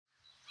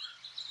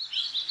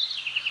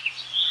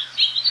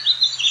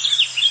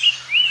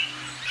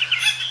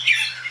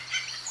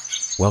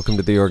Welcome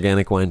to the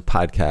Organic Wine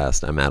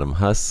Podcast. I'm Adam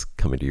Huss,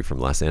 coming to you from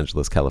Los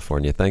Angeles,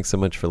 California. Thanks so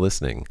much for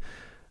listening.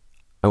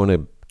 I want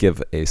to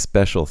give a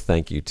special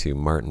thank you to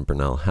Martin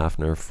Bernal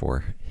Hafner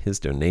for his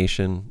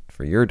donation,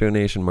 for your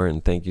donation,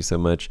 Martin. Thank you so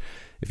much.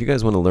 If you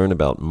guys want to learn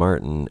about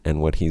Martin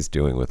and what he's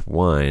doing with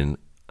wine,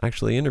 I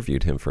actually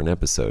interviewed him for an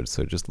episode,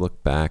 so just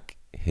look back.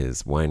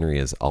 His winery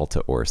is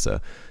Alta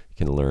Orsa. You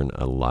can learn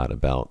a lot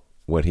about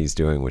what he's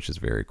doing, which is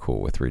very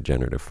cool, with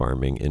regenerative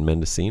farming in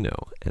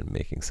Mendocino and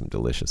making some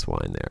delicious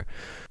wine there.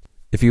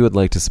 If you would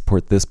like to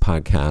support this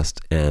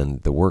podcast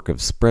and the work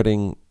of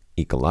spreading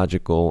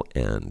ecological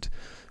and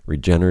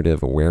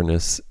regenerative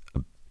awareness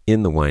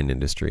in the wine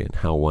industry and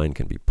how wine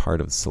can be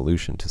part of the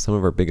solution to some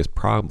of our biggest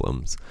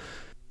problems,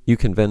 you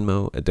can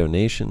Venmo a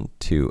donation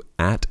to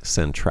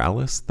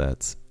 @Centralis.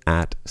 That's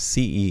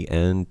 @CENTRALAS.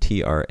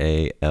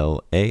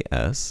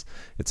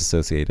 It's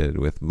associated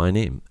with my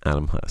name,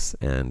 Adam Huss,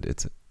 and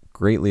it's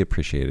greatly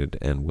appreciated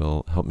and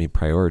will help me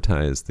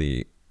prioritize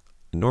the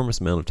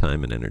enormous amount of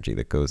time and energy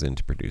that goes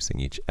into producing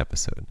each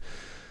episode.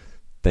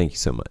 Thank you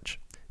so much.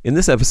 In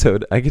this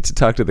episode, I get to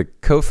talk to the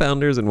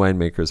co-founders and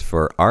winemakers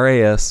for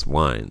RAS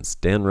Wines,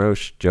 Dan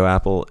Roche, Joe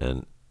Apple,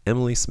 and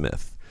Emily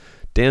Smith.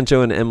 Dan,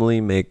 Joe, and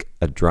Emily make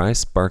a dry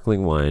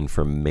sparkling wine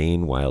from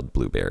Maine wild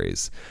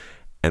blueberries.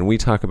 And we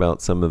talk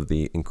about some of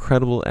the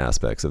incredible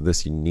aspects of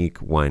this unique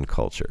wine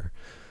culture.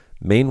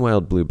 Maine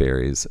wild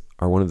blueberries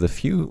are one of the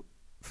few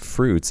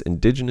fruits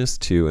indigenous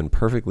to and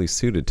perfectly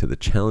suited to the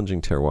challenging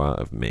terroir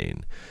of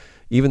Maine.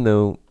 Even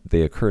though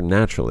they occur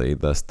naturally,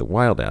 thus the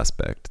wild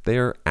aspect, they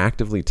are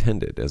actively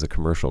tended as a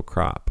commercial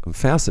crop. I'm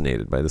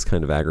fascinated by this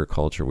kind of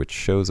agriculture, which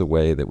shows a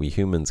way that we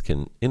humans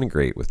can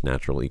integrate with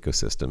natural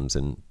ecosystems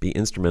and be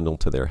instrumental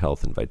to their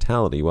health and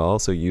vitality, while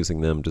also using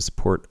them to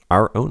support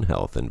our own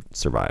health and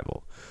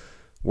survival.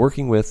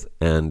 Working with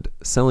and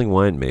selling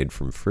wine made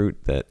from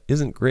fruit that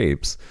isn't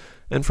grapes,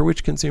 and for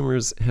which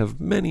consumers have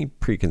many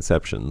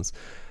preconceptions,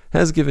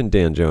 has given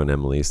Dan, Joe, and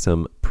Emily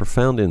some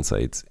profound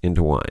insights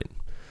into wine.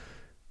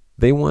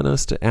 They want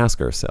us to ask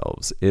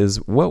ourselves,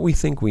 is what we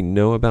think we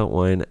know about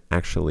wine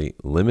actually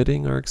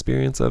limiting our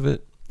experience of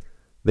it?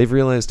 They've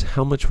realized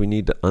how much we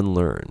need to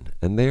unlearn,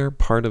 and they are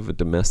part of a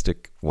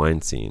domestic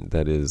wine scene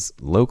that is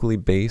locally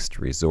based,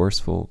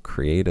 resourceful,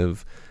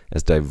 creative,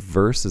 as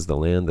diverse as the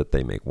land that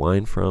they make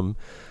wine from,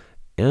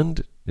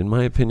 and, in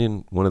my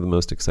opinion, one of the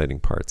most exciting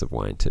parts of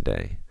wine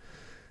today.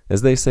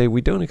 As they say,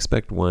 we don't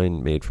expect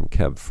wine made from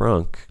Cab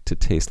Franc to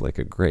taste like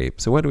a grape,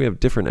 so why do we have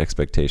different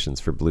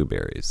expectations for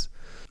blueberries?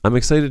 I'm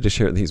excited to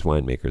share these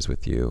winemakers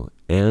with you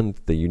and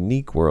the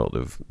unique world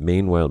of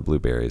Maine wild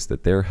blueberries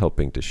that they're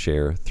helping to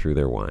share through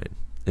their wine.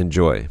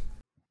 Enjoy.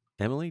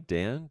 Emily,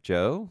 Dan,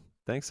 Joe,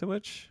 thanks so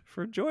much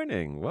for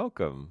joining.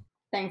 Welcome.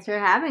 Thanks for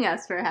having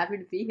us. We're happy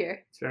to be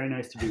here. It's very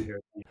nice to be here.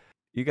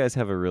 You guys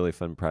have a really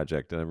fun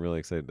project, and I'm really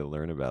excited to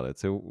learn about it.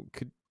 So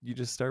could you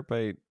just start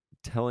by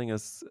telling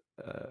us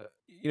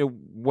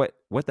what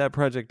that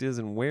project is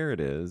and where it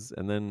is,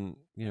 and then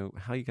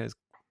how you guys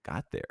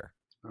got there?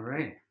 All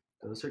right,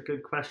 those are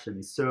good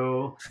questions.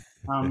 So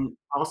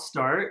I'll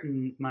start,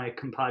 and my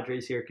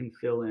compadres here can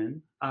fill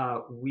in.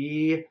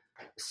 We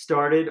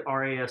started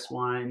RAS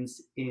Wines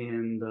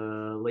in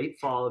the late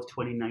fall of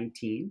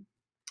 2019,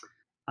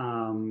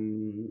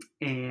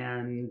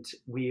 and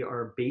we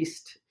are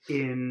based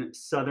in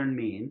southern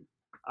Maine.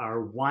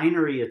 Our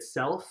winery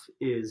itself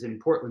is in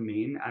Portland,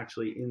 Maine,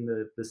 actually in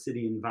the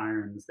city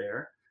environs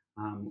there.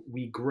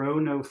 We grow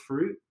no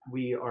fruit.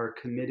 We are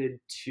committed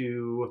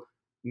to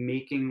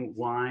making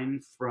wine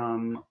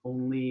from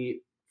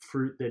only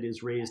fruit that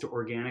is raised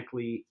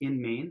organically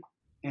in Maine.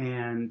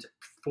 And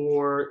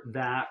for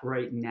that,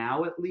 right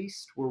now at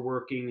least, we're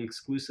working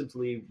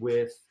exclusively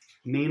with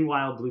Maine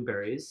wild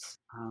blueberries.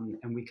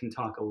 And we can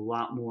talk a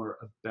lot more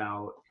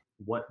about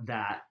what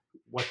that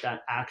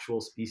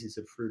actual species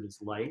of fruit is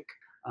like.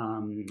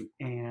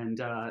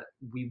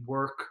 We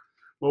work,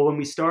 well, when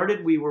we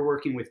started, we were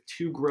working with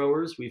 2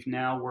 growers. We've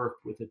now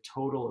worked with a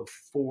total of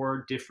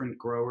 4 different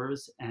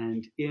growers.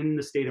 And in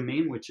the state of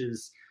Maine, which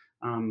is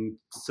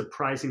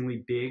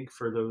surprisingly big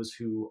for those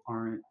who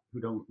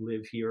don't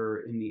live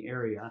here in the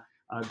area,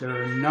 there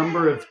are a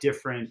number of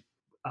different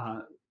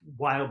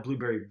wild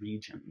blueberry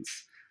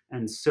regions.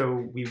 And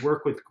so we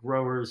work with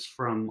growers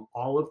from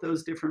all of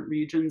those different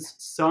regions.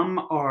 Some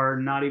are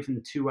not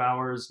even 2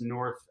 hours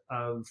north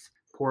of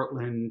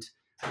Portland,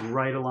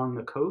 right along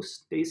the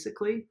coast,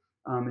 basically,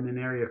 in an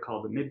area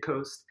called the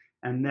Mid-Coast.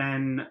 And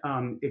then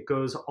it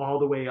goes all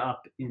the way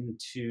up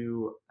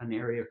into an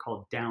area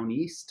called Down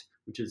East,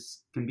 which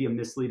can be a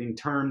misleading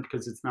term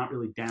because it's not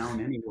really down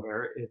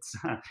anywhere.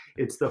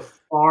 It's the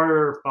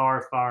far,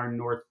 far, far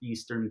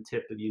northeastern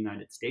tip of the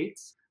United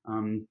States.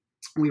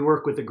 We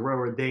work with a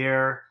grower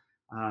there,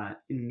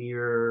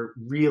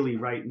 really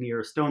right near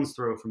a stone's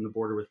throw from the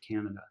border with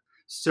Canada.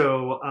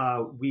 So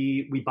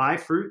we buy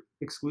fruit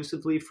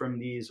exclusively from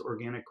these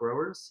organic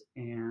growers,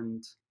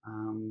 and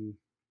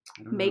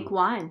I don't Make know.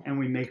 wine. And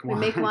we make We wine.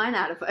 make wine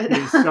out of it.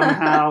 we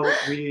somehow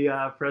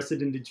press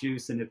it into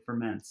juice and it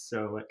ferments,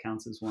 so it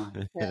counts as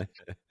wine. Yeah.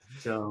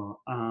 So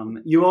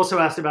you also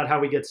asked about how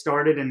we get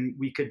started, and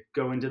we could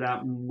go into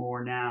that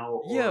more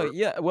now.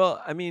 Yeah.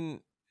 Well, I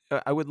mean,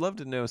 I would love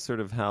to know sort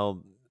of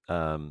how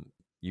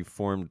you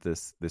formed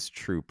this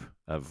troupe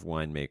of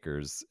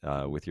winemakers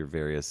with your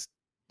various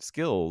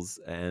skills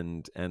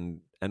and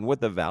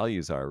what the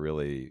values are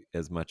really,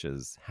 as much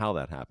as how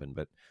that happened.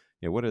 But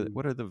what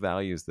are the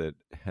values that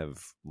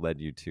have led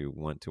you to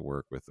want to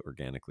work with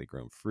organically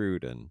grown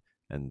fruit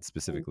and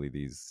specifically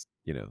these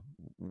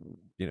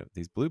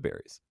these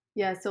blueberries?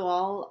 Yeah, so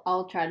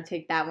I'll try to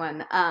take that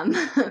one.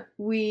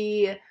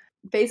 We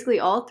basically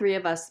all three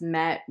of us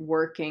met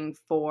working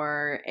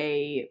for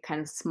a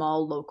kind of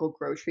small local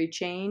grocery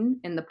chain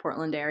in the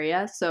Portland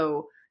area.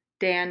 So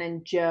Dan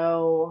and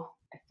Joe,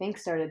 I think,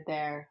 started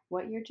there.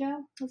 What year,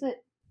 Joe? Was it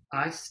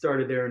I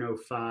started there in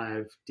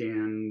 05.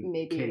 Dan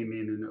maybe came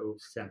in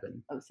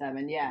 07.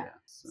 07? Yeah.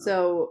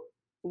 So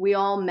So we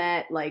all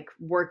met like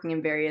working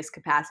in various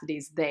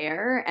capacities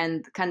there,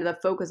 and kind of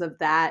the focus of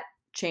that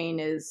chain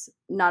is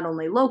not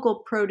only local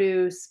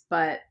produce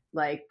but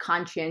like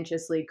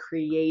conscientiously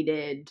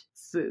created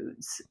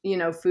foods,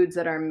 foods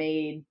that are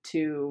made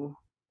to,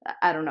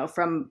 I don't know,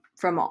 from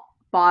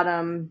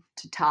bottom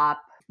to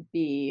top,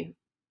 be,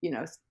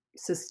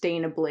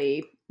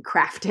 sustainably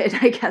crafted,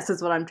 I guess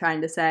is what I'm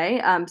trying to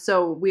say.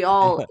 So we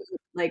all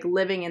like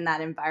living in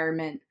that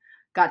environment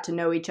got to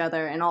know each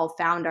other and all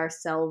found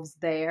ourselves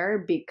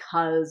there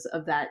because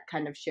of that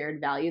kind of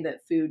shared value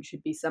that food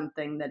should be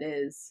something that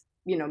is,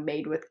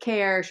 made with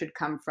care, should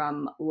come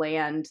from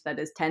land that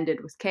is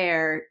tended with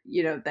care,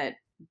 that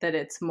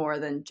it's more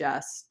than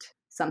just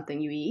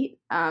something you eat.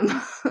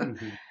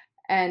 mm-hmm.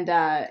 And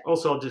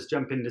also, I'll just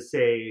jump in to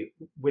say,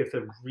 with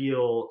a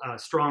real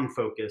strong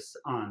focus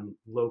on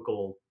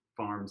local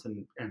farms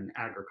and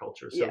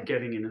agriculture. So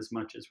getting in as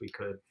much as we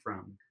could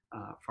from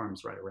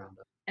farms right around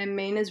us. And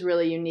Maine is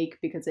really unique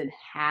because it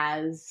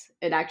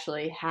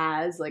actually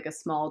has like a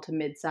small to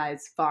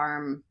mid-sized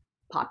farm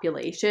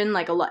population.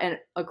 Like a lot, and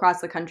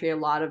across the country, a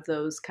lot of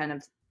those kind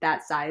of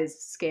that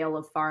size scale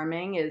of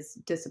farming is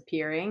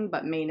disappearing.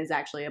 But Maine is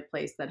actually a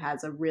place that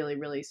has a really,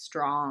 really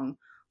strong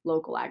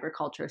local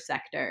agriculture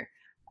sector,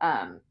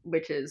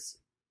 which is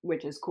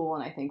cool,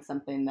 and I think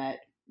something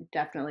that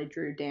definitely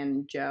drew Dan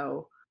and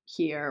Joe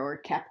here, or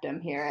kept them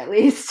here at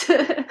least.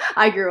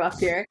 I grew up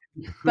here,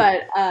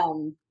 but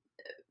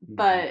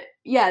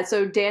yeah,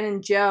 so Dan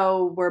and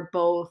Joe were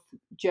both,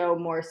 Joe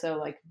more so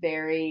like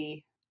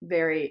very,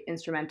 very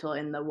instrumental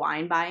in the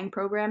wine buying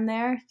program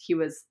there. He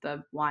was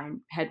the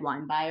head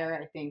wine buyer,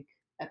 I think,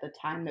 at the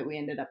time that we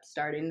ended up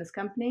starting this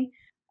company.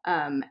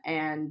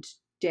 And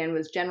Dan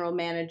was general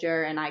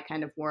manager, and I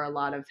kind of wore a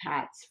lot of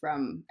hats,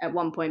 from at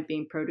one point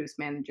being produce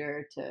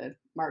manager to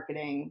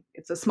marketing.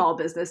 It's a small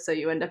business, so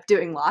you end up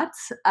doing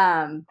lots.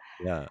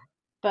 Yeah.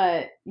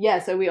 But yeah,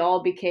 so we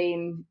all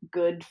became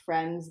good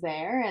friends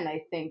there. And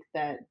I think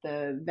that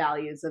the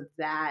values of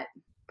that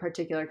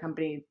particular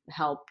company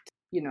helped,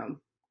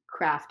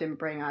 craft and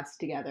bring us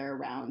together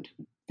around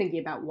thinking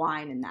about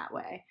wine in that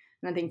way.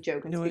 And I think Joe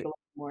can speak a little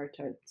more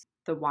to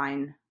the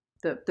wine,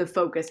 the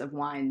focus of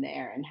wine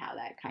there, and how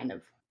that kind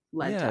of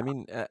led to. I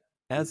mean,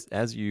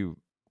 as you,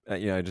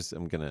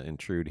 I'm going to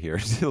intrude here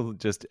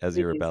just as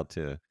you're about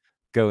to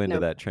go into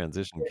that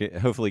transition,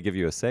 hopefully give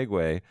you a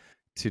segue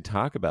to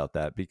talk about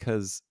that,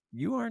 because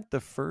you aren't the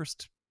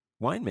first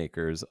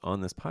winemakers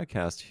on this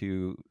podcast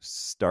who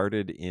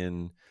started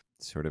in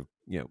sort of,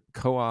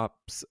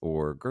 co-ops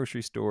or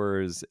grocery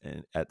stores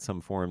and at some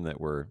form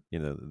that were,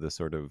 the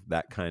sort of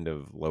that kind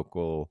of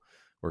local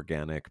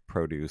organic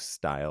produce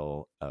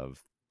style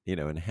of,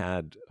 and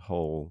had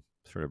whole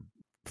sort of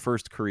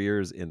first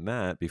careers in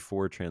that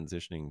before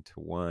transitioning to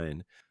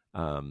wine.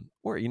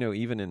 Or,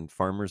 even in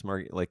farmers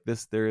market like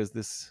this, there is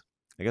this,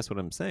 I guess what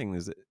I'm saying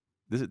is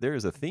there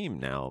is a theme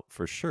now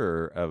for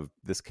sure of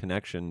this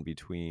connection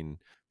between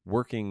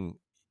working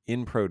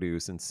in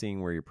produce and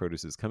seeing where your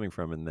produce is coming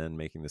from, and then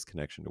making this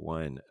connection to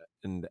wine.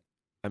 And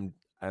I'm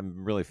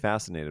really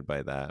fascinated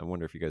by that. I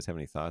wonder if you guys have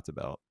any thoughts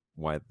about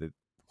why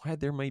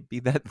there might be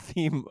that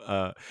theme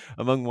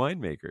among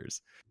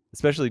winemakers,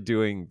 especially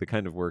doing the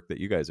kind of work that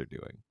you guys are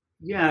doing.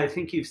 Yeah, I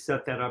think you've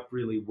set that up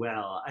really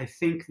well. I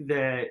think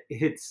that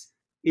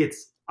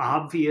it's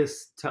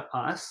obvious to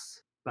us,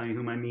 by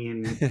whom I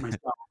mean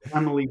myself,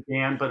 Emily,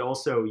 Dan, but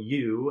also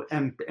you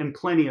and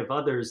plenty of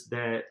others,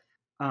 that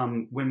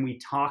when we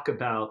talk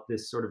about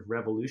this sort of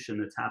revolution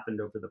that's happened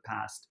over the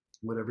past,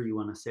 whatever you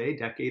want to say,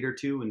 decade or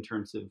two, in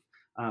terms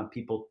of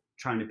people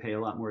trying to pay a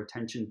lot more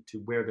attention to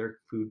where their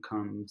food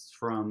comes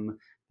from,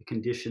 the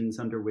conditions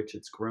under which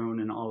it's grown,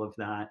 and all of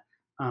that,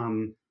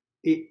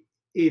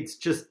 it's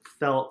just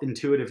felt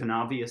intuitive and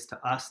obvious to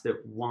us that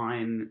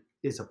wine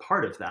is a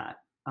part of that.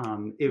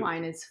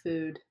 Wine is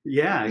food.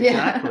 Yeah,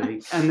 exactly.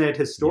 Yeah. And that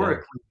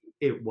historically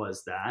it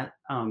was that.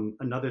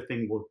 Another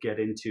thing we'll get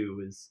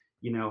into is,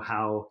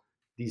 how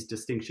these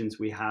distinctions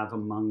we have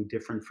among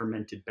different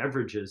fermented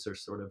beverages are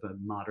sort of a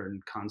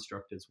modern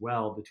construct as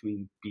well,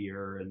 between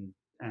beer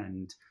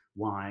and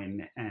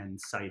wine and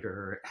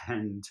cider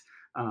and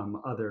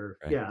other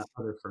Right.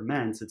 other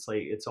ferments. It's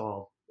like it's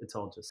all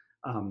just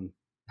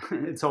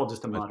it's all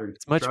just a modern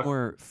It's much construct.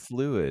 more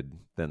fluid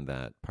than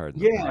that, pardon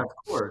the Yeah, pun. of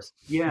course.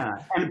 Yeah.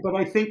 And but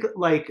I think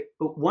like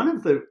one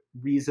of the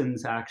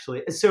reasons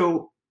actually,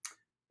 so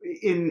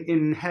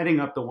in heading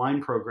up the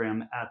wine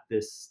program at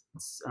this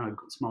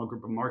small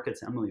group of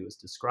markets Emily was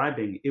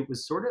describing, it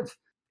was sort of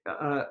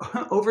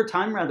over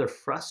time rather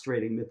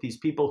frustrating that these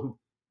people who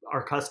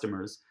are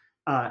customers,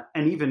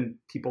 and even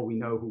people we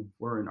know who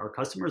weren't our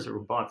customers or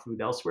who bought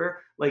food elsewhere,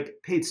 like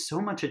paid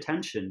so much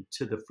attention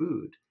to the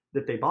food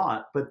that they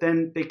bought, but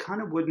then they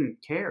kind of wouldn't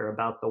care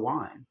about the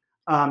wine.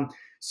 Um,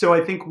 so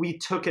I think we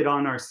took it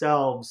on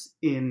ourselves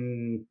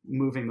in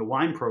moving the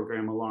wine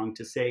program along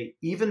to say,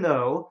 even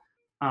though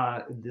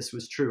this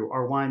was true,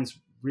 our wines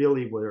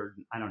really were,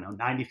 I don't know,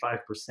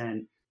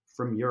 95%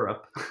 from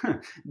Europe.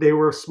 They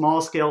were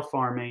small scale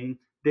farming.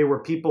 They were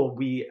people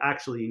we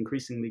actually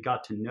increasingly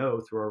got to know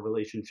through our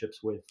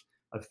relationships with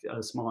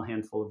a small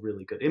handful of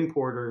really good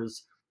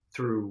importers,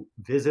 through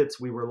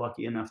visits we were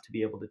lucky enough to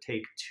be able to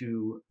take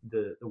to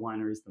the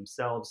wineries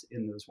themselves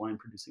in those wine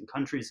producing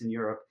countries in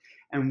Europe.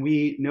 And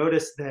we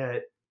noticed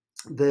that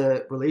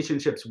the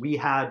relationships we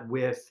had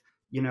with,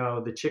 you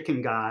know, the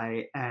chicken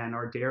guy and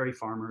our dairy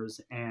farmers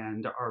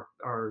and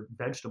our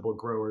vegetable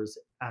growers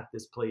at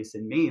this place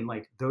in Maine,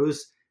 like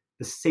those,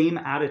 the same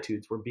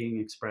attitudes were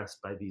being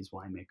expressed by these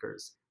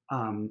winemakers.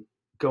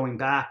 Going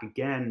back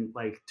again,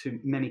 like to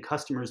many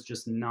customers,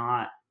 just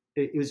not,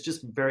 it was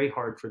just very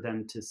hard for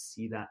them to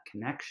see that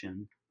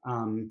connection.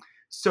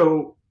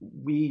 So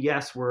we,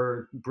 yes,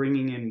 were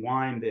bringing in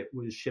wine that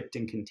was shipped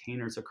in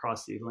containers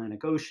across the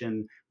Atlantic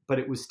Ocean, but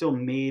it was still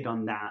made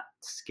on that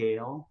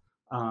scale,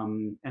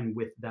 and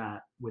with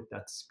that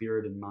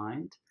spirit in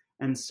mind.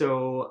 And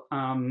so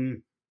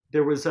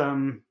there was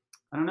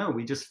I don't know,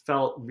 we just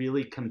felt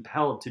really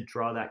compelled to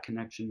draw that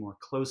connection more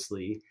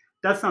closely.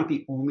 That's not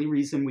the only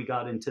reason we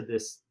got into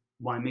this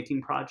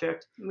winemaking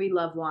project, We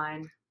love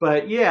wine.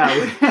 but yeah,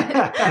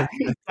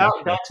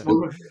 that's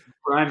one of the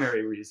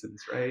primary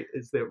reasons, right?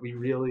 Is that we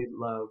really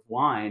love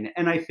wine,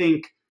 and I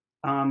think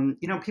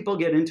you know, people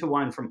get into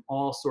wine from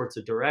all sorts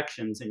of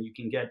directions, and you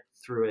can get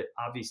through it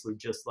obviously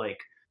just like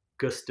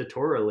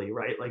gustatorially,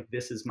 right? Like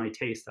this is my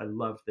taste, I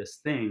love this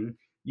thing.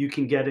 You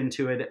can get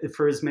into it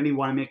for as many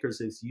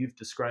winemakers as you've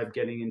described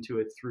getting into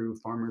it through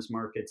farmers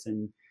markets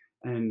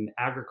and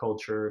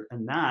agriculture,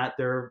 and that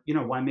there are, you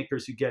know,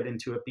 winemakers who get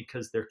into it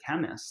because they're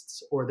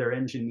chemists or they're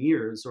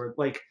engineers, or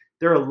like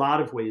there are a lot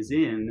of ways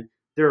in.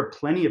 There are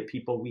plenty of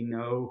people we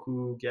know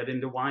who get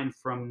into wine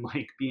from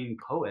like being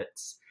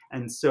poets.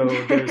 And so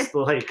there's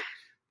like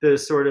the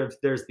sort of,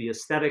 there's the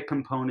aesthetic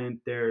component.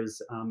 There's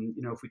you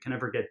know, if we can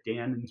ever get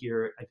Dan in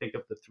here, I think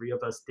of the three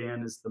of us,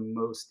 Dan is the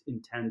most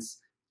intense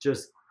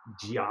just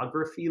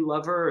geography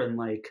lover and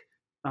like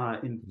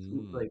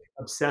like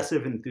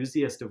obsessive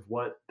enthusiast of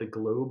what the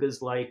globe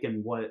is like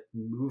and what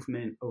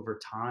movement over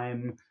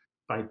time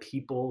by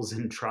peoples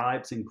and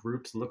tribes and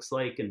groups looks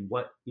like, and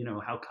what, you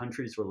know, how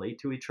countries relate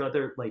to each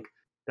other. Like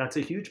that's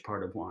a huge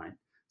part of wine.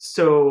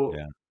 So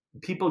Yeah.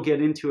 people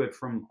get into it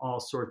from all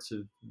sorts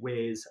of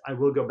ways. I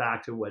will go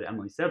back to what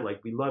Emily said,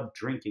 like we love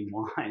drinking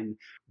wine,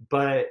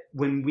 but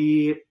when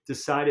we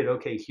decided,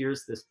 okay,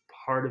 here's this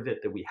part of it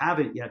that we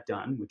haven't yet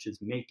done, which is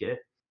make it,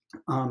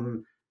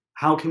 um,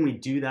 how can we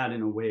do that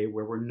in a way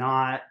where we're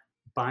not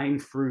buying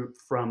fruit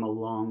from a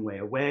long way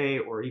away,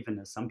 or even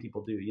as some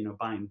people do, you know,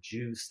 buying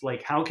juice?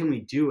 Like how can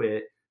we do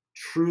it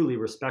truly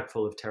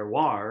respectful of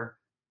terroir,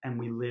 and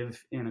we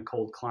live in a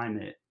cold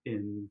climate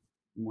in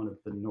one of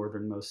the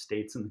northernmost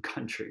states in the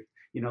country?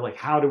 You know, like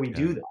how do we Yeah.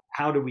 do that?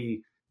 How do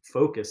we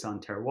focus on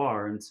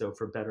terroir? And so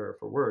for better or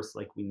for worse,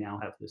 like we now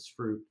have this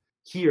fruit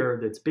here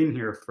that's been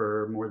here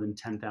for more than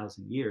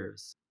 10,000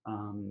 years.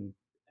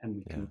 And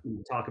we can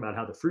talk about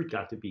how the fruit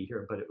got to be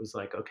here, but it was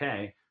like,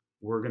 okay,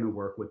 we're going to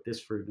work with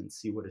this fruit and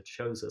see what it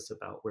shows us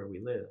about where we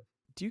live.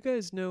 Do you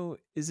guys know,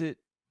 is it,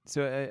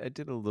 so I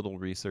did a little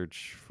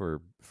research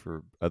for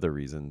other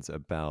reasons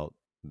about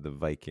the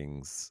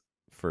Vikings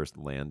first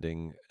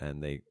landing,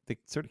 and they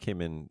sort of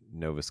came in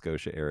Nova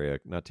Scotia area,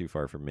 not too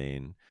far from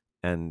Maine,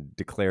 and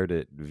declared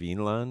it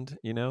Vinland,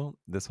 you know,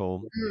 this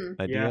whole Yeah.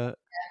 idea.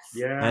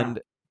 Yes.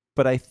 And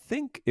but I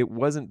think it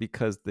wasn't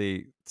because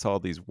they saw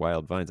these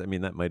wild vines. I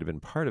mean, that might have been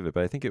part of it,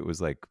 but I think it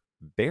was like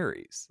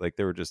berries. Like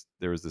there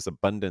was this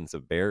abundance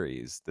of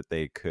berries that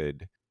they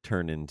could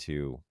turn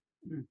into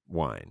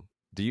wine.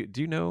 Do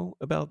you know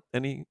about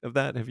any of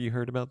that? Have you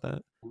heard about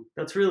that?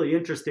 That's really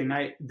interesting.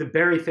 The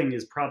berry thing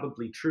is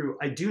probably true.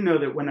 I do know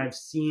that when I've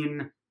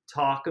seen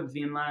talk of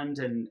Vinland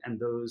and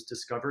those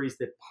discoveries,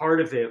 that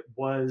part of it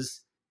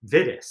was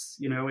vitis.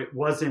 You know, it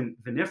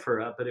wasn't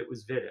vinifera, but it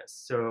was vitis.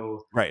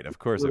 So Right, of it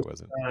course it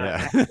was wasn't.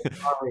 Yeah.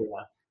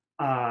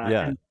 Aria.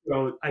 Yeah. And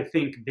so I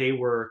think they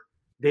were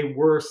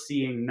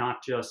seeing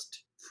not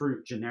just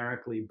fruit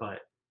generically,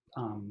 but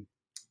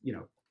you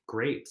know,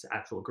 grapes,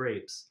 actual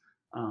grapes.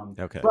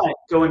 Okay. But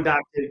going Okay.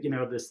 back to, you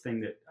know, this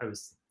thing that I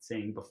was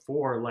saying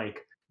before,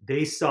 like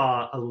they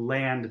saw a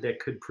land that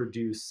could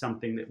produce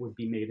something that would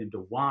be made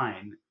into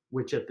wine,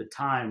 which at the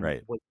time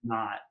Right. was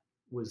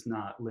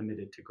not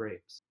limited to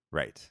grapes.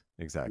 Right.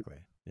 Exactly.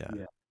 Yeah.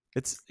 Yeah.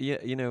 It's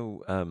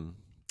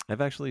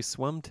I've actually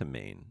swum to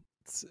Maine.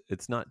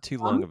 It's not too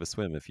long of a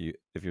swim if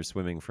you're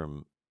swimming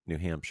from New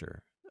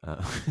Hampshire Oh.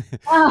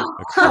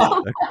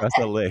 across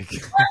a lake.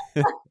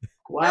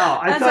 Wow,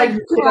 I That's thought like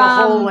you did a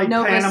whole from like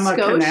Nova Panama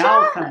Scotia?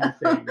 Canal kind of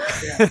thing.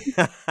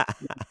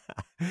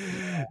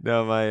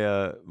 No,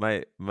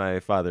 my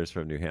father's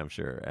from New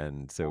Hampshire,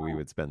 and so we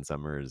would spend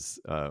summers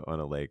on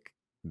a lake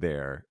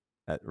there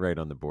right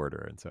on the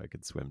border, and so I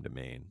could swim to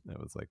Maine. That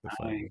was like the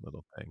fun Nice.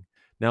 little thing.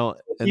 Now,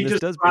 and He this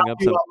just does bring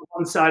dropped up you some. on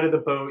one side of the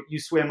boat, you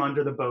swim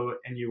under the boat,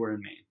 and you were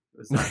in Maine. It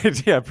was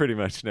like, Yeah, pretty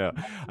much. No,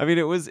 I mean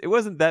it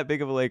wasn't that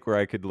big of a lake where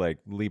I could like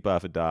leap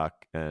off a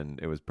dock, and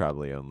it was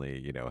probably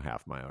only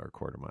half mile or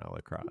quarter mile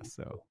across.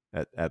 So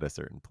at a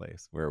certain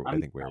place where I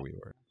think where we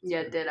were.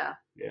 Yeah, ditto.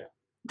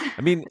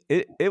 I mean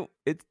it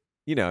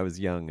I was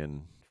young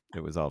and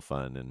it was all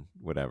fun and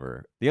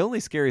whatever. The only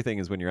scary thing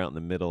is when you're out in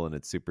the middle and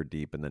it's super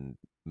deep, and then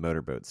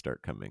motorboats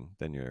start coming.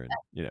 Then you're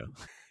you're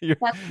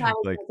That's what I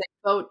was like gonna say,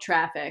 boat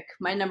traffic.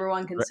 My number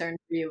one concern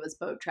for you was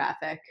boat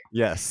traffic.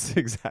 yes,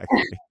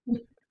 exactly.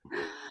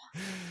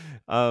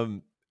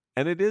 And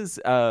it is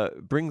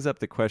brings up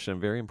the question, a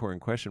very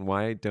important question.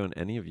 Why don't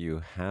any of you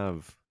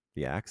have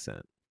the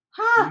accent?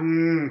 Huh.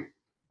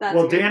 That's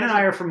well, a good Dan and question.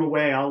 I are from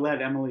away. I'll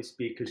let Emily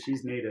speak because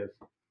she's native.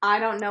 I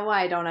don't know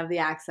why I don't have the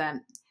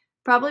accent.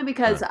 Probably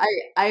because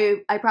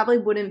I probably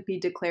wouldn't be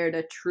declared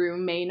a true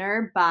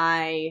Mainer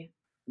by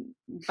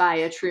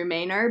a true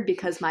Mainer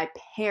because my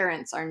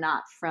parents are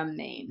not from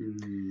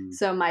Maine.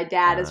 So my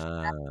dad is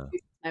from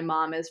Massachusetts, my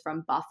mom is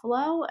from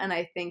Buffalo, and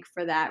I think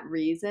for that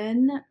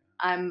reason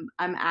I'm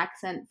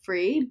accent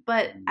free,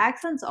 but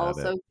accents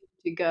also seem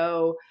to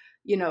go,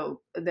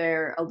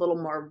 they're a little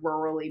more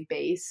rurally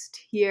based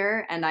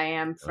here, and I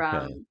am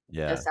from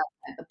just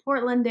outside the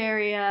Portland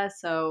area,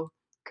 so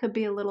could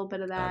be a little bit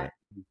of that.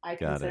 I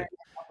consider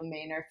myself a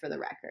Mainer for the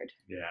record.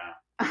 Yeah.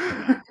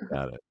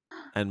 Got it.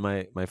 And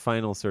my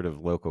final sort of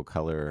local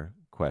color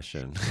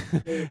question.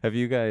 Have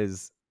you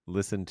guys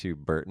listened to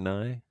Bert and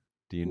I?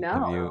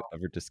 Have you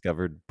ever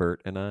discovered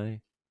Bert and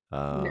I?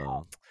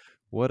 No.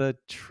 What a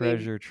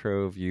treasure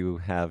trove you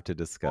have to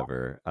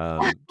discover.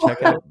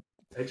 Check out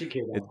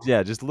Educate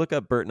them. just look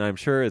up Bert and I. I'm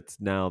sure it's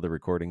now the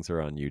recordings are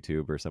on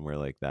YouTube or somewhere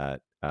like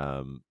that.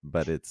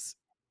 But it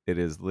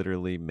is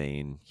literally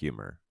Maine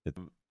humor.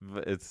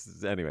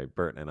 It's anyway,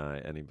 Bert and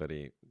I,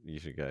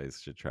 you guys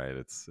should try it.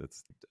 It's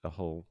a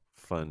whole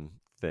fun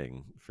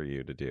thing for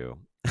you to do.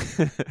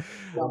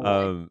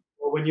 Well,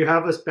 when you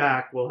have us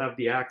back, we'll have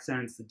the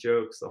accents, the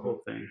jokes, the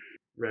whole thing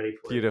ready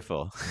for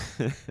beautiful.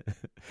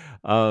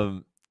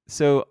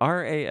 So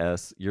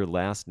RAS, your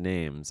last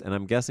names, and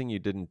I'm guessing you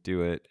didn't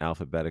do it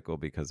alphabetical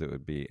because it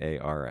would be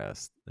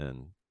ARS,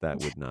 and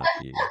that would not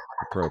be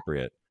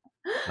appropriate.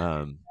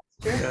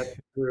 That's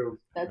true.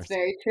 That's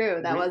very true.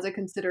 That was a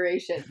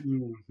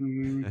consideration.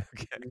 Mm-hmm.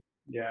 Okay.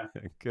 Yeah.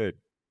 Good.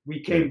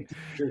 We came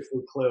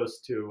dangerously close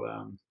to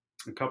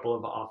a couple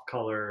of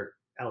off-color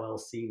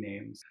LLC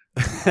names.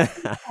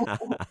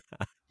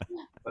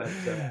 But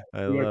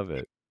I love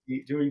it.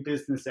 Doing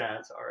business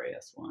as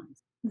RAS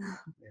Wines.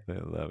 I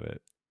love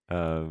it.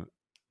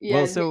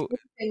 So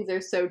things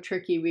are so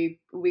tricky.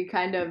 We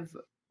kind of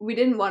we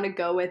didn't want to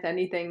go with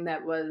anything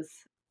that was,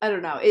 I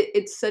don't know.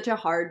 It's such a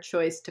hard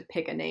choice to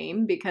pick a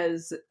name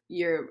because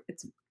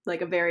it's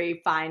like a very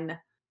fine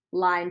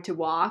line to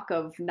walk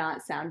of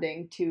not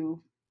sounding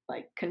too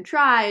like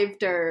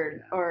contrived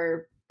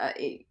or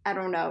I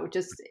don't know,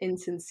 just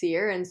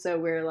insincere. And so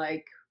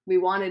we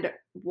wanted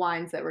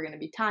wines that were going to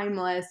be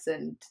timeless,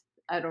 and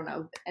I don't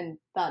know, and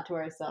thought to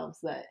ourselves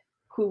that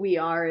who we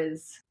are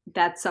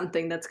that's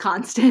something that's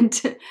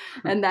constant,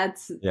 and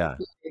that's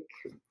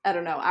I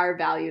don't know, our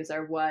values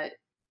are what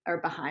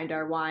are behind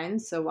our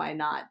wines, so why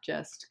not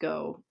just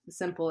go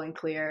simple and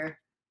clear,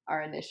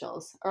 our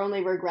initials. Our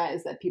only regret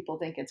is that people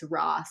think it's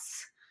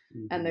Ross,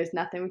 and there's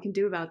nothing we can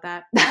do about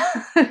that.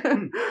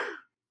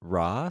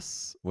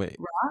 Ross? Wait,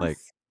 Ross?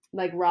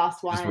 Like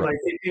Ross wine. Like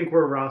they think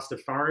we're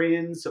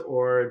Rastafarians,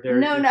 or they're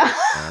no.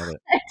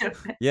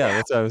 Yeah,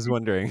 that's what I was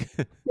wondering.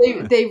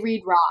 they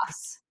read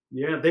Ross.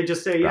 Yeah, they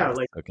just say Ross,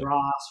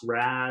 Ross,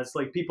 Raz.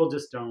 Like people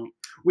just don't.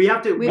 We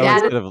have to. We've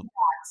added some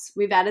dots.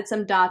 We've added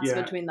some dots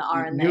between the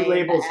R and the new A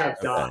labels and have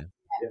dots.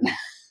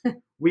 Yeah.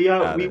 We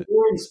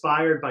were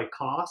inspired by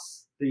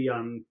Koss, the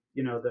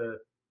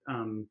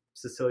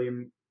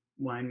Sicilian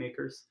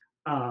winemakers.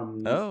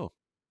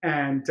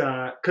 And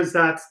because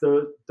that's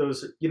those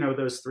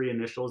three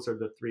initials are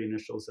the three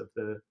initials of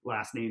the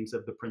last names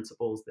of the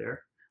principals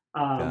there,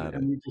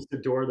 and we just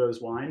adore those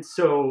wines.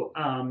 So,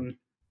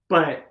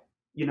 but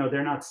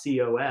they're not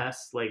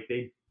COS. Like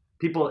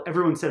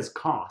everyone says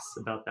Koss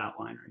about that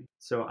winery.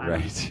 So I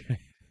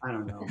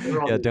don't know.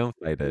 Don't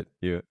fight it.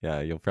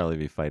 You'll probably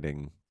be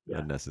fighting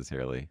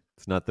unnecessarily.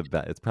 It's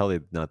probably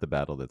not the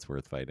battle that's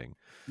worth fighting.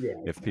 Yeah.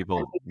 If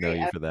people know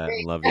you for that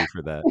and love you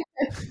for that.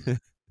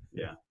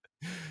 Yeah.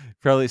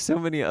 probably so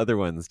many other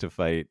ones to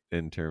fight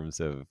in terms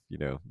of,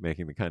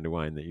 making the kind of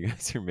wine that you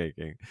guys are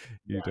making.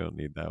 You Yeah. don't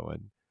need that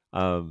one.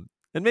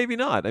 And maybe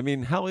not. I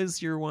mean, how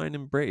is your wine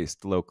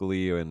embraced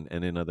locally and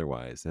in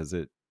otherwise?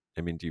 Do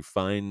you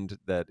find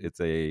that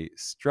it's a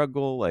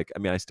struggle? Like, I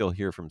mean, I still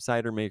hear from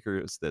cider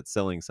makers that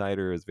selling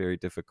cider is very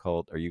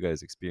difficult. Are you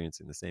guys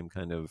experiencing the same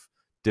kind of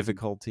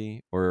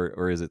difficulty,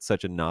 or is it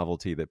such a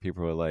novelty that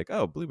people are like,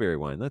 oh, blueberry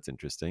wine, that's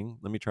interesting,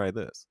 let me try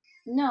this?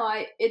 No,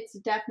 it's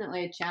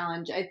definitely a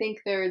challenge. I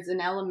think there's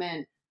an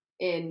element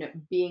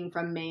in being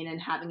from Maine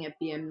and having it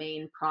be a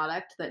Maine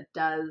product that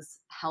does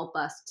help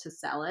us to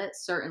sell it,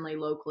 certainly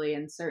locally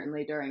and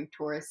certainly during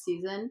tourist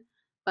season.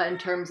 But in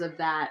terms of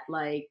that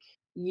like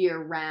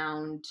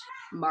year-round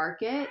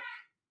market,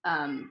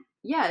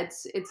 yeah,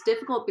 it's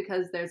difficult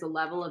because there's a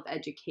level of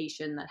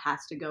education that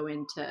has to go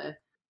into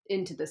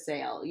the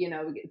sale.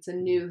 It's a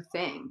new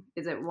thing.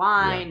 Is it Yeah,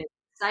 wine? Is it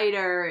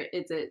cider?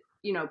 Is it,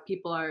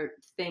 people are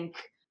think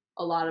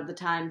a lot of the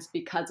times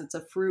because it's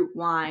a fruit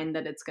wine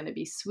that it's going to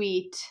be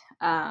sweet,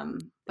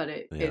 but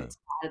yeah,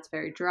 it's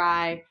very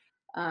dry,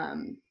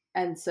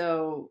 and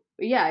so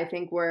yeah, I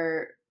think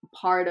we're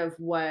part of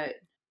what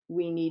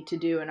we need to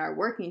do and are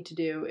working to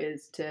do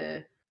is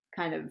to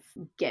kind of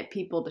get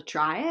people to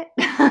try it,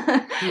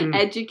 Hmm.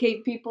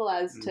 educate people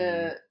as Mhm.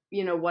 to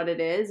what it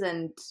is,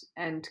 and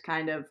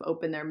kind of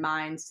open their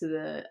minds to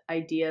the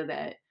idea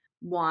that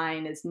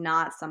wine is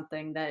not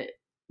something that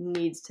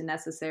needs to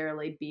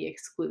necessarily be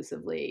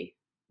exclusively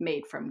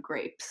made from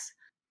grapes.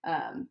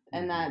 And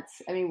Mhm.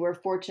 I mean, we're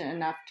fortunate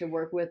enough to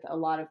work with a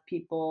lot of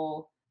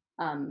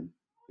um,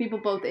 people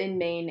both in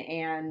Maine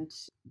and,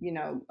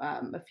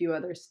 a few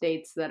other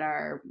states that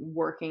are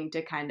working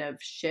to kind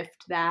of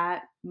shift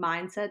that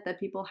mindset that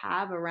people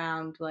have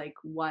around like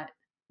what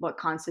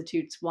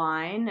constitutes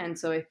wine. And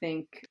so I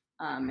think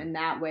in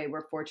that way,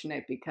 we're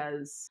fortunate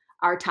because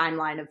our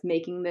timeline of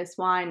making this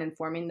wine and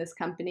forming this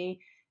company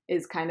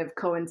is kind of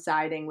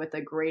coinciding with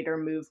a greater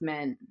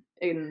movement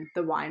in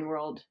the wine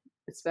world,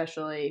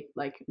 especially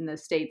like in the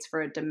States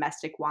for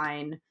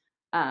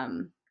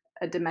um,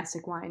 a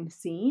domestic wine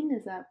scene.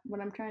 Is that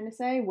what I'm trying to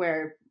say?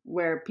 Where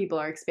people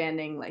are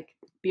expanding like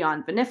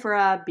beyond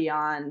vinifera,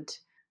 beyond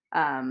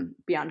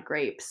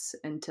grapes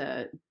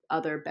into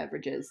other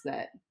beverages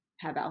that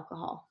have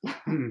alcohol.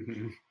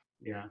 Mhm.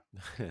 Yeah.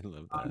 I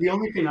love that. The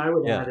only thing I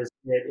would Yeah, add is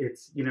that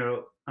it's,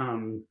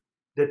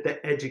 that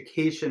the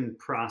education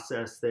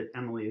process that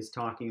Emily is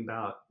talking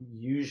about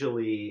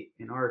usually,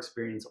 in our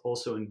experience,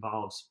 also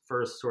involves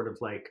first sort of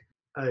like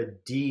a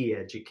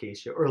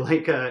de-education or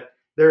like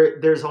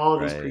there's all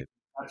these right.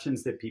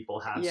 preconceptions that people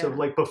have. So Yeah.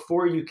 like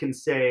before you can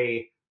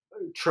say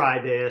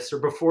try this or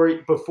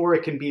before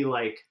it can be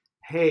like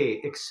hey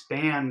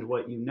expand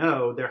what you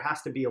know, there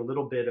has to be a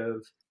little bit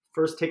of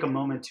first take a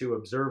moment to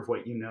observe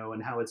what you know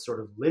and how it's sort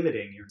of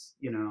limiting your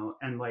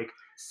and like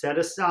set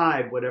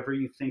aside whatever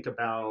you think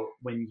about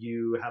when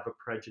you have a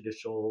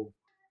prejudicial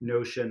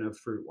notion of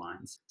fruit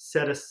wines,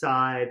 set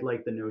aside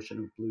like the notion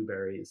of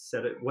blueberries,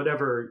 set it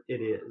whatever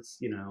it is,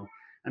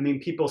 I mean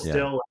people Yeah.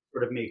 still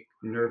sort of make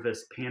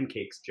nervous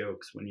pancakes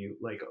jokes when you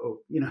like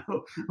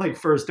like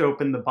first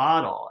open the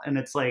bottle and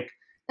it's like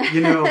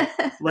you know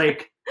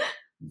like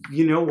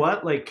you know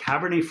what? Like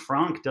Cabernet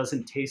Franc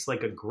doesn't taste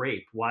like a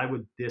grape. Why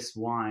would this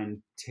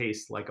wine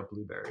taste like a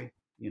blueberry?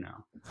 You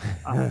know.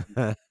 Um,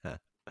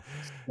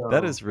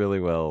 That so is really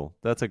well.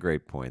 That's a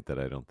great point that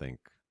I don't think.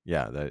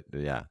 Yeah,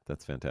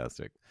 that's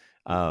fantastic.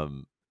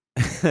 Um,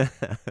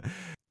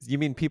 you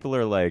mean people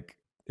are like,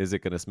 is it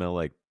going to smell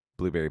like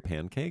blueberry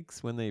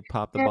pancakes when they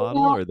pop the yeah,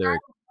 bottle, well, or they're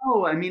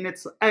no, I mean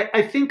it's.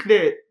 I think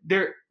that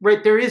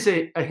there is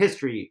a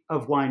history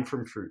of wine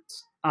from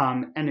fruits,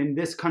 and in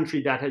this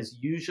country that has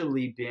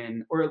usually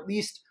been, or at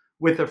least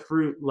with a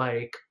fruit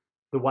like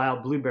the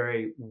wild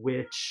blueberry,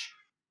 which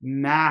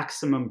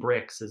maximum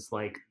bricks is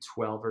like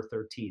 12 or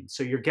 13.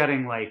 So you're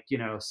getting like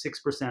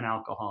 6%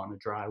 alcohol in a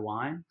dry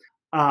wine.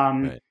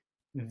 Um, right?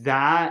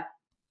 that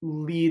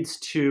leads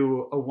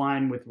to a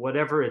wine with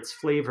whatever its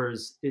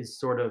flavors is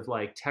sort of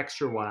like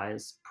texture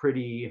wise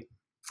pretty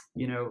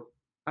you know,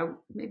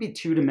 maybe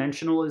two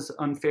dimensional is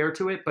unfair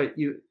to it, but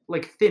you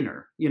like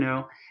thinner,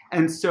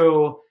 And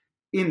so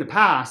in the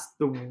past,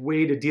 the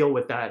way to deal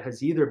with that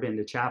has either been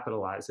to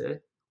chapitalize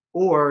it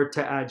or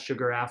to add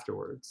sugar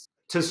afterwards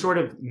to sort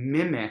of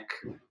mimic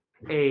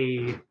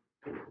a, a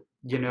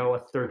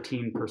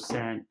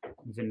 13%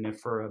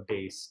 vinifera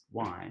based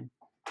wine.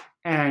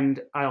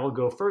 And I'll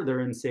go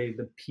further and say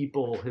the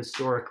people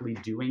historically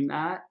doing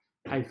that,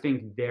 I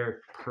think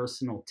their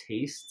personal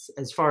tastes,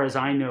 as far as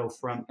I know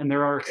from, and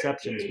there are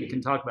exceptions, we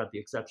can talk about the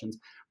exceptions,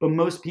 but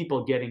most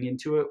people getting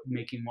into it,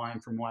 making wine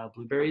from wild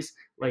blueberries,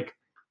 like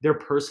their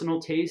personal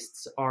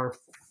tastes are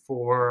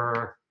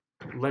for,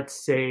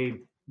 let's say,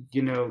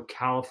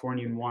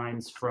 Californian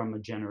wines from a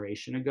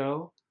generation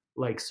ago,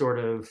 like sort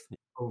of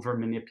over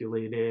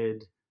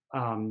manipulated,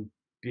 um,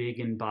 big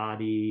in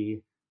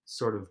body,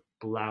 sort of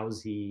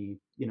blousy,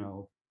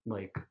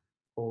 like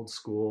old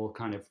school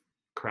kind of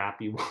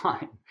crappy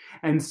wine.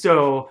 And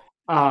so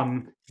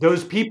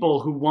those people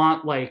who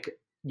want like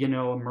you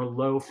know, a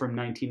Merlot from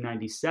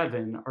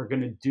 1997 are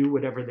going to do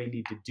whatever they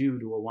need to do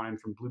to a wine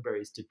from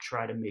blueberries to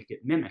try to make it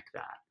mimic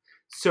that.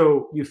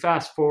 So you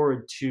fast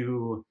forward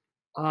to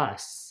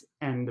us,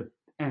 and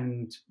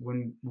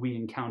when we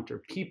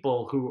encounter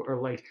people who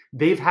are like,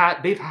 they've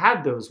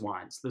had those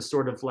wines, the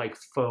sort of like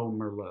faux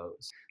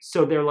Merlots.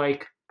 So they're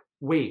like,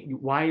 wait,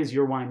 why is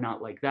your wine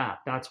not like that?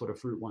 That's what a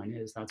fruit wine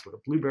is. That's what a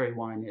blueberry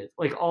wine is.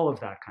 Like all of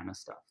that kind of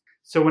stuff.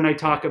 So when I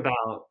talk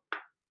about,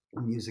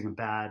 I'm using a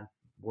bad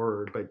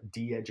word, but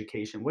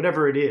de-education,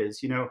 whatever it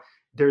is, you know,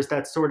 there's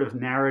that sort of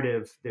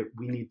narrative that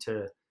we need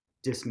to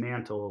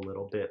dismantle a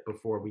little bit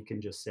before we can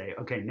just say,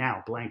 okay,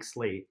 now blank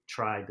slate,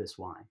 try this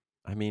wine.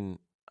 I mean,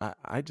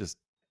 I just,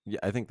 yeah,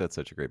 I think that's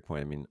such a great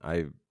point. I mean,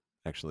 I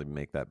actually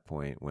make that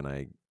point when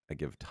I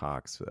give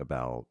talks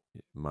about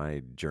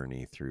my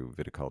journey through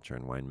viticulture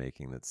and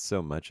winemaking. That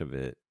so much of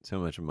it, so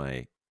much of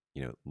my,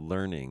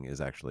 learning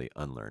is actually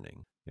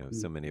unlearning.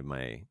 So many of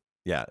my,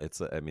 yeah,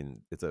 I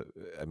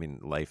mean,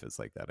 life is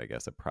like that, I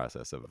guess, a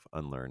process of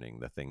unlearning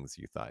the things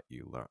you thought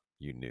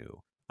you knew.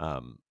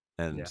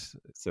 And Yeah.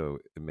 so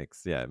it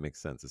makes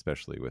sense,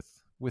 especially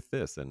with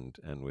this and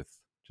with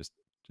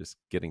just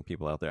getting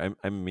people out there.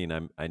 I mean,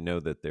 I know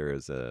that there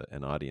is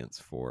an audience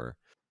for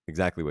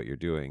exactly what you're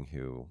doing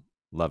who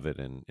love it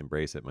and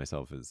embrace it.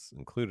 Myself is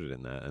included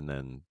in that. And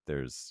then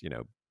there's,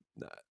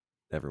 uh,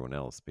 everyone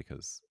else,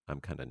 because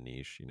I'm kind of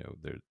niche,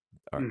 there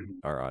our, Mhm.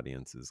 our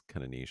audience is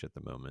kind of niche at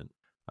the moment.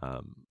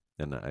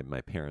 And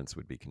my parents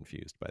would be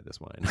confused by this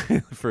wine,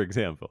 for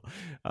example.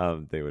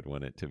 They would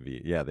want it to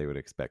be, yeah, they would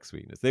expect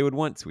sweetness. They would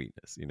want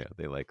sweetness,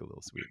 they like a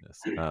little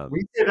sweetness.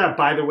 We say that,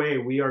 by the way,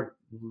 we are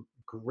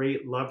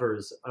great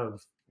lovers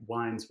of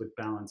wines with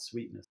balanced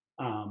sweetness.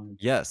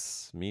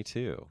 Yes, me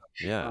too.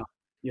 Uh, Yeah.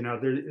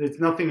 there's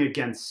nothing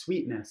against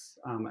sweetness.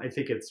 I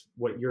think it's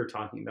what you're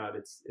talking about.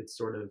 It's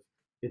sort of,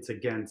 it's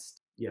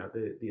against, yeah,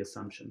 the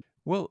assumption.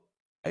 Well,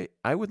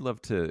 I would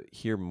love to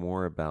hear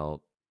more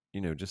about,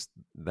 just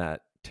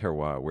that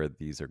terroir where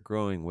these are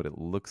growing, what it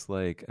looks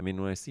like. I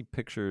mean, when I see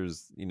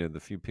pictures, the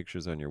few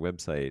pictures on your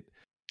website,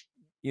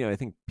 I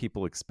think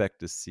people expect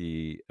to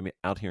see, I mean,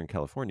 out here in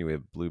California, we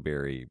have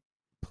blueberry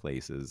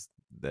places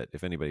that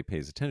if anybody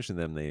pays attention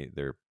to them,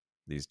 they're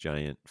these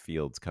giant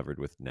fields covered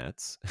with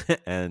nets.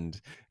 and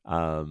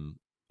um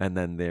and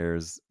then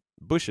there's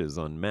bushes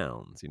on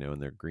mounds,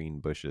 and they're green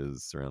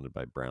bushes surrounded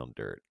by brown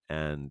dirt.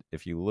 And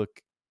if you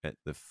look at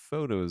the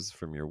photos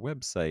from your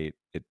website,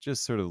 it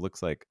just sort of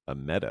looks like a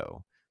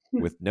meadow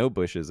with no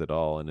bushes at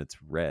all, and it's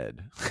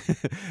red.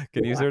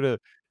 Can you Yeah. sort of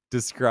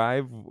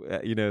describe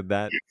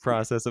that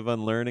process of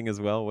unlearning as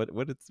well?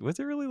 What's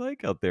it really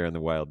like out there in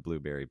the wild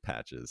blueberry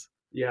patches?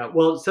 Yeah,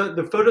 well, so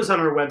the photos on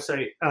our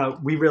website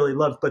we really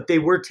love, but they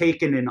were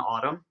taken in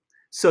autumn,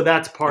 so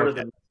that's part of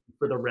Okay, the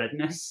for the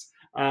redness.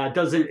 It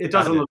doesn't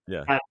got it. look Yeah.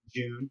 like that in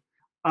June.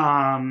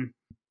 Um,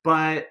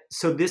 but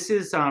so this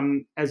is,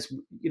 as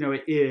you know,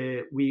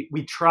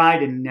 we try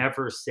to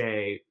never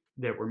say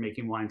that we're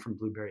making wine from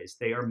blueberries.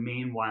 They are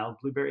Maine wild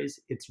blueberries.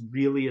 It's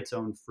really its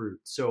own fruit.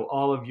 So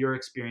all of your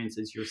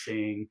experiences you're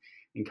saying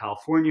in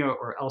California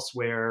or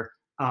elsewhere,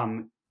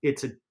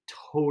 it's a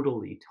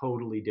totally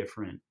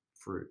different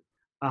fruit.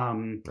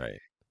 Um, Right.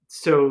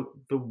 so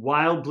the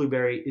wild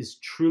blueberry is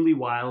truly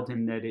wild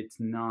in that it's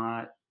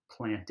not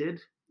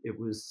planted. It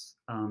was,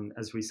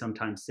 as we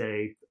sometimes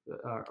say,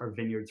 our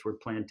vineyards were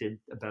planted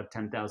about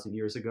 10,000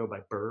 years ago by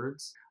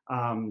birds.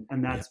 And Yeah.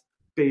 that's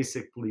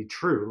basically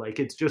true. Like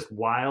it's just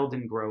wild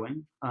and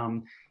growing.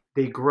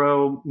 They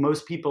grow,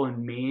 most people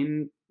in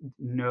Maine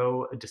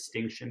know a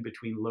distinction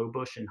between low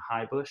bush and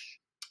high bush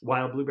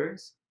wild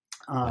blueberries.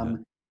 Uh-huh.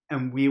 Um,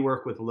 and we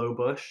work with low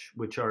bush,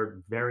 which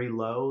are very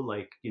low,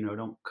 like,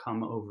 don't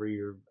come over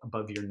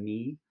above your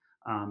knee,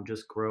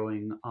 just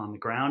growing on the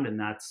ground. And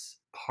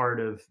that's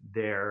part of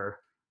their,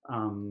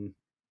 um,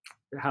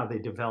 how they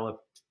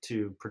developed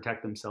to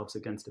protect themselves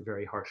against a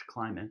very harsh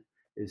climate,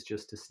 is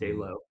just to stay Mm.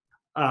 low.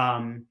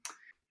 Um,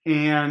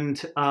 and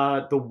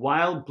the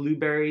wild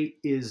blueberry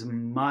is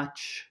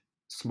much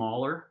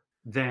smaller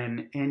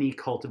than any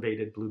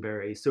cultivated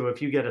blueberry. So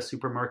if you get a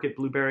supermarket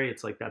blueberry,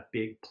 it's like that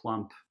big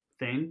plump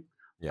thing,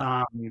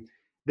 Yeah. um,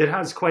 that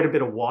has quite a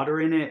bit of water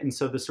in it. And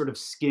so the sort of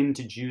skin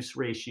to juice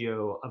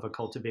ratio of a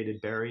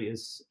cultivated berry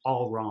is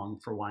all wrong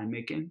for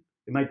winemaking.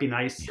 It might be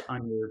nice Yeah.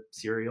 on your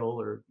cereal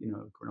or,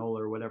 granola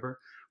or whatever,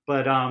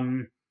 but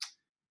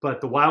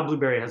the wild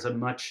blueberry has a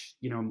much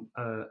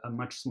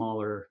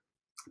smaller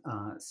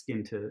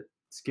skin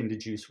to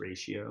juice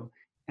ratio,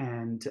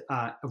 and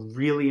a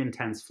really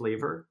intense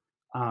flavor.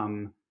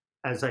 Um,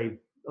 as I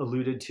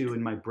alluded to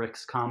in my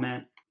bricks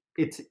comment,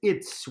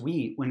 it's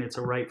sweet when it's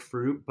a ripe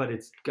fruit, but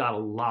it's got a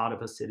lot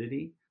of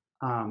acidity.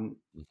 Mhm.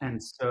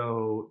 And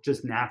so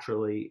just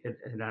naturally, it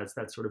has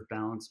that sort of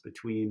balance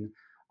between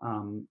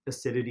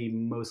acidity,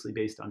 mostly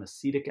based on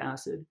acetic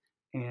acid,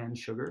 and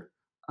sugar.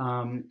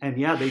 And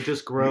yeah, they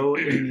just grow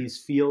in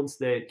these fields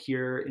that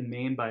here in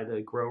Maine by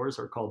the growers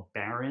are called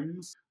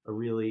barrens, a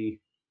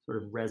really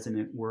sort of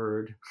resonant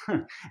word,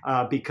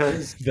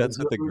 because That's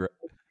what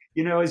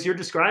as you're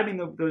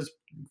describing those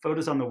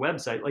photos on the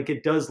website, like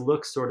it does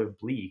look sort of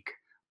bleak.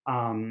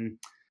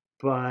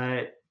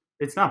 But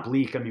it's not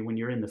bleak. I mean, when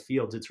you're in the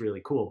fields, it's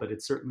really cool, but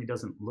it certainly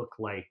doesn't look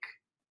like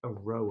a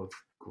row of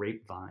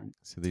grapevine.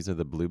 So these are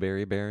the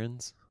blueberry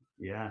barrens?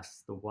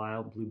 Yes, the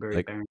wild blueberry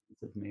Like, barrens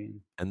of Maine.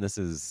 and this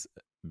is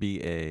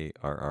Barren,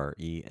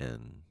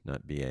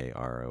 not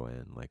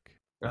Baron. Like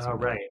these are Oh,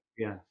 not, right.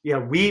 Yeah. Yeah.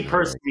 We these are like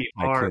personally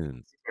are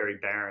tycoons.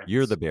 blueberry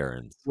You're barons. the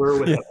barons. We're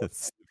with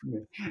Yes.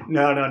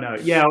 no, no, no.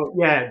 Yeah,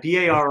 yeah.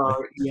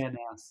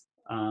 Barrens.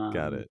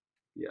 Got it.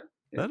 Yeah,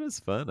 yeah. That is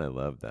fun. I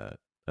love that.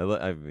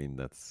 I mean,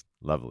 that's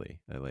lovely.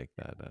 I like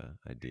that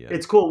idea.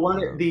 It's cool.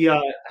 One Um, the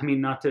I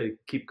mean, not to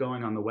keep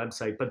going on the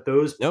website, but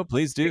those no,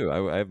 please do.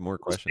 I have more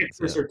those questions.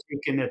 pictures Yeah. are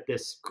taken at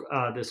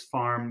this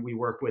farm we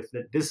work with.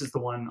 That this is the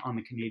one on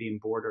the Canadian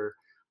border,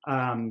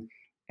 um,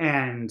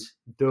 and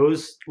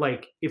those,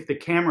 like, if the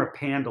camera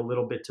panned a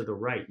little bit to the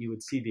right, you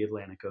would see the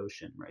Atlantic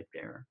Ocean right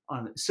there.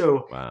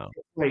 So Wow.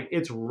 right,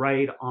 it's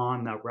right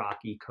on that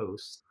rocky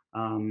coast.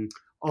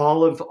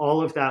 All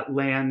of that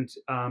land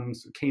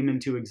came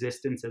into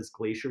existence as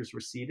glaciers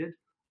receded.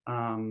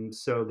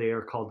 So they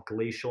are called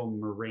glacial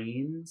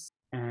moraines,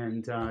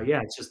 and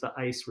yeah, it's just the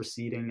ice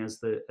receding as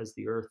the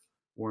Earth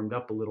warmed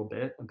up a little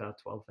bit about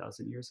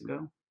 12,000 years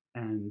ago,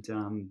 and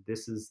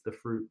this is the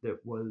fruit that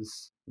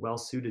was well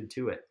suited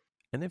to it.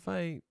 And if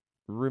I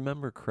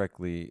remember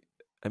correctly,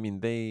 I mean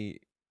they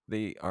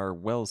are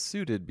well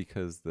suited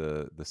because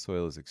the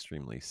soil is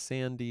extremely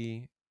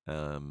sandy.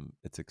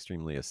 It's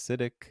extremely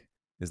acidic.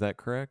 Is that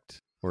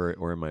correct?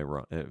 Or am I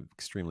wrong?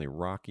 Extremely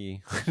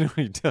rocky.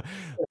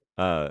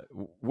 I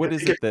What is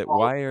think it it's that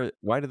all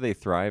why do they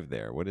thrive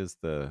there? What is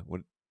the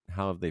what?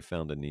 How have they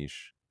found a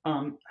niche?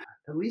 Um,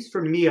 at least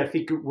for me, I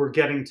think we're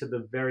getting to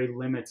the very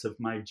limits of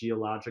my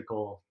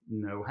geological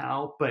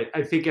know-how. But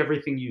I think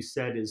everything you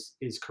said is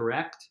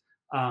correct.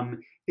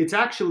 It's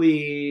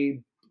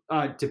actually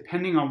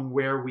depending on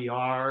where we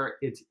are,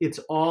 it's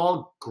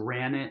all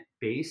granite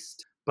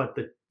based, but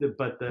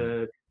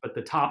Hmm,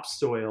 the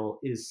topsoil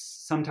is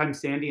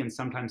sometimes sandy and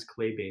sometimes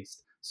clay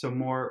based. So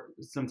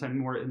sometimes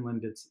more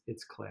inland,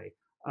 it's clay.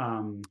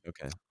 Um,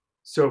 okay.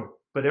 so,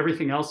 but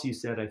everything else you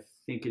said, I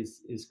think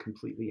is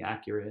completely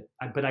accurate.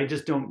 But I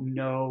just don't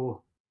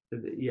know.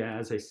 Yeah,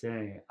 as I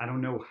say, I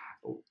don't know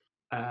how.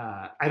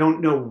 I don't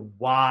know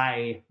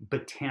why,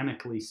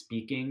 botanically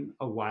speaking,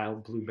 a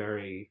wild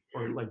blueberry,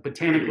 or like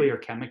botanically or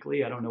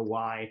chemically, I don't know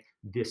why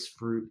this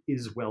fruit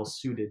is well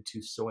suited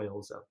to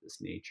soils of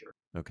this nature.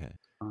 Okay.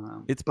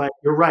 It's But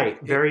you're right,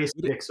 it, very would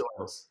it acidic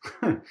soils.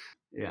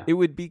 Yeah, it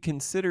would be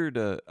considered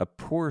a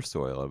poor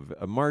soil,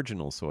 a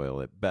marginal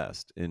soil at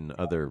best in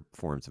other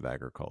forms of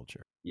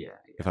agriculture, yeah,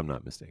 if I'm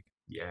not mistaken.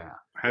 yeah, So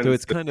Hence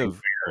it's the kind name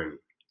of Baron.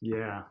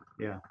 yeah,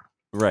 yeah.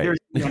 right. There's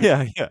yeah,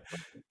 Yeah, yeah.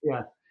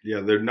 yeah. Yeah,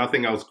 there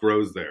nothing else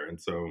grows there, and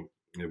so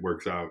it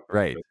works out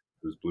Right. that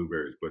there's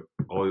blueberries. But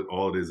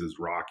all it is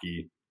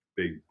rocky,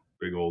 big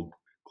old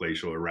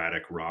glacial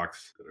erratic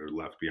rocks that are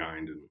left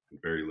behind, and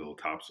very little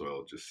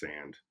topsoil, just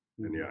sand.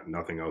 And Mhm. yeah,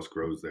 nothing else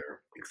grows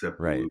there except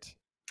blue. Right.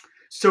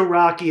 So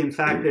rocky, in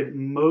fact, that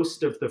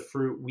most of the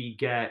fruit we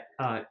get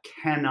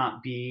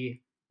cannot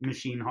be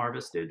machine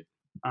harvested.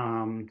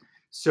 Um,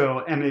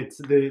 and it's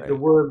the Right.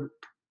 word.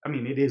 I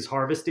mean, it is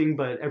harvesting,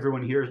 but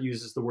everyone here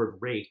uses the word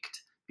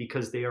raked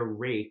because they are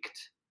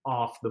raked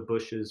off the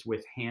bushes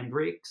with hand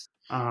rakes.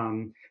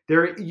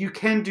 There, you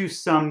can do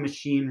some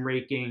machine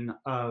raking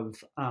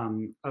of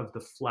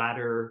the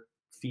flatter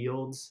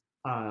fields,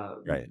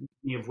 Right.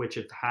 many of which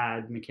have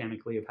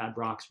had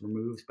rocks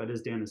removed. But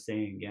as Dan is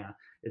saying, yeah,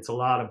 it's a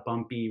lot of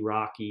bumpy,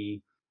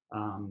 rocky,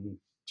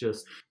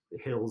 just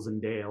hills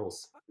and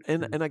dales.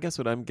 And I guess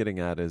what I'm getting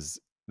at is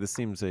this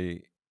seems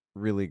a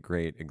really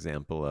great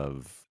example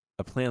of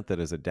a plant that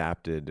is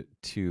adapted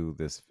to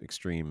this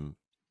extreme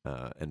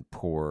and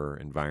poor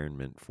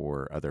environment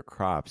for other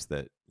crops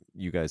that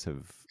you guys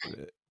have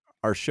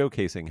are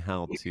showcasing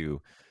how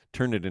to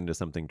turn it into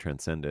something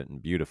transcendent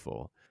and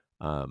beautiful.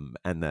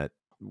 And that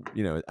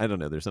I don't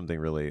know, there's something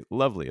really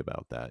lovely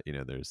about that.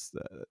 There's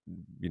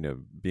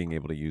being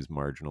able to use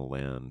marginal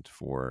land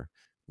for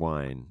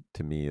wine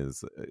to me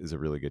is a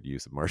really good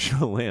use of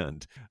marginal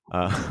land.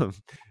 um,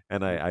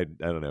 and I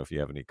don't know if you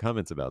have any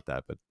comments about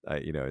that, but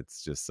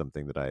it's just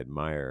something that I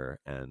admire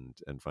and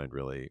find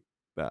really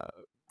uh,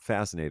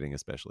 fascinating,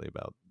 especially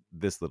about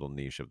this little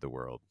niche of the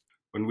world.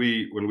 When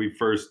we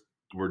first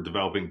were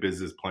developing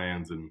business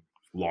plans and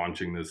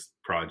launching this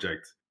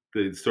project,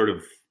 the sort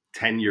of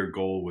 10-year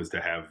goal was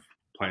to have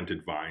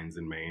planted vines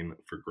in Maine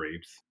for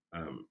grapes.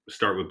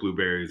 Start with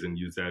blueberries and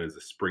use that as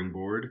a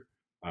springboard.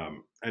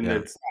 And Yeah.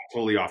 it's not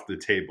totally off the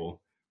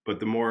table. But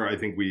the more I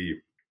think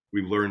we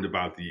learned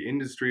about the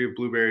industry of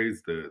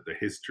blueberries, the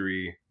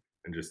history,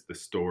 and just the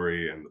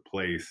story and the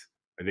place,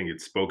 I think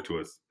it spoke to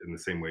us in the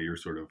same way you're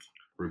sort of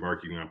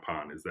remarking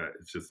upon. Is that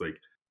it's just like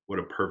what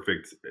a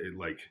perfect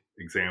like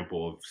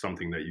example of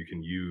something that you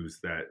can use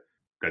that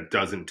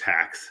doesn't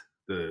tax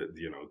the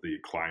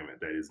climate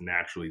that is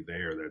naturally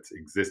there, that's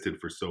existed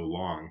for so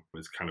long.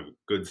 It's kind of a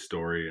good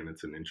story, and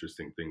it's an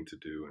interesting thing to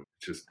do, and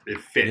just it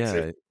fits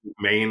Yeah.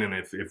 Maine. And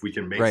if we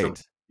can make something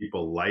Right.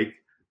 people like,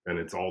 then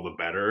it's all the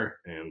better.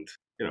 And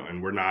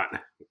and we're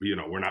not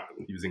we're not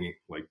using it,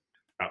 like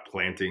not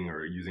planting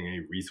or using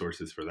any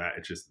resources for that.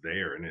 It's just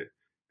there, and it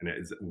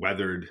has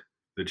weathered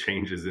the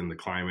changes in the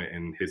climate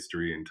and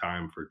history and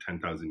time for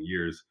 10,000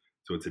 years.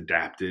 So it's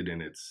adapted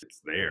and it's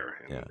there,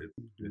 and Yeah.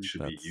 it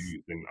should be That's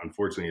used. And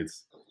unfortunately,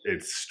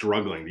 it's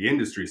struggling. The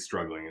industry is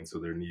struggling, and so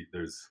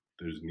there's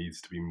needs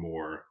to be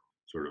more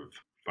sort of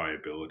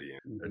viability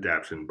and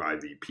adaptation by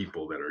the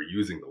people that are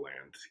using the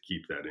land to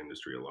keep that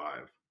industry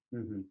alive.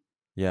 Mhm.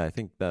 yeah, I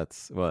think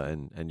that's well,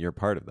 and you're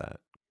part of that,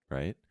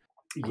 right?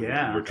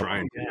 Yeah, We're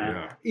trying.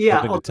 yeah. Helping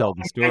to Although tell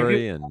the I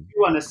story do and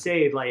want to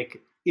say,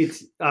 like,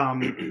 it's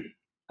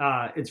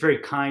very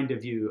kind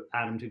of you,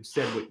 Adam, to have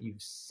said what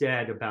you've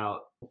said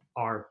about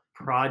our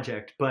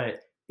project,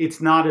 but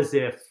it's not as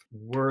if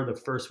we're the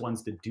first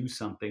ones to do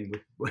something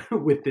with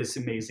with this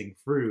amazing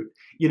fruit.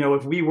 You know,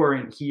 if we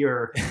weren't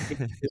here,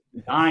 it's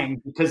dying,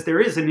 because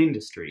there is an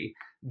industry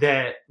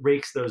that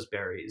rakes those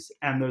berries,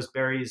 and those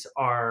berries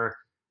are,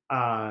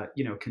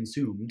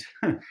 consumed.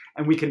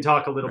 And we can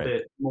talk a little right.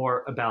 bit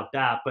more about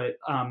that. But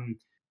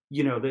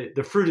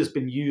the fruit has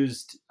been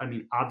used, I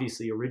mean,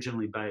 obviously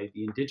originally by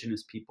the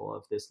indigenous people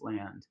of this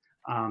land.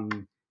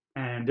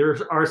 And there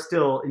are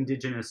still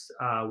indigenous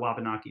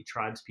Wabanaki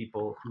tribes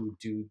people who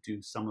do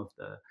some of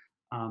the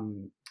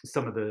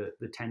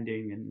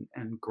tending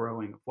and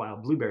growing of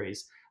wild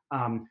blueberries.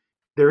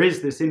 There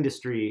is this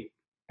industry,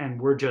 and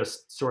we're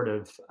just sort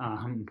of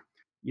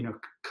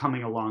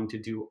coming along to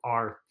do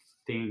our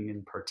thing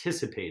and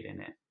participate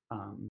in it.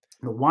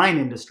 The wine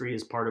industry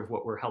is part of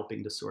what we're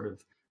helping to sort of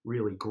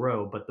really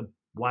grow, but the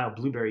wild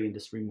blueberry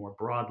industry more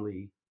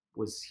broadly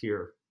was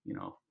here,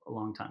 a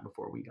long time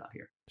before we got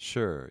here.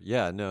 Sure.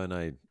 Yeah, no,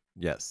 and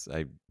yes,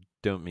 I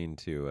don't mean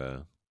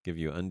to give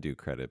you undue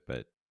credit,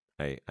 but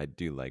I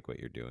do like what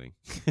you're doing.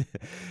 Yeah,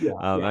 yeah,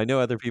 I know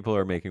other people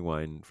are making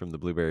wine from the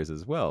blueberries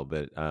as well,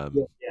 but yeah,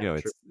 yeah,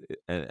 true.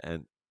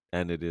 it's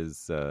and it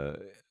is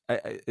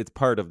it's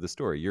part of the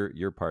story.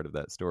 You're part of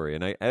that story,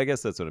 and I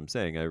guess that's what I'm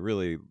saying. I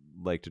really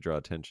like to draw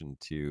attention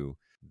to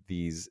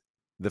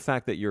the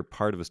fact that you're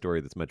part of a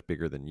story that's much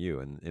bigger than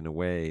you, and in a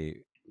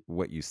way,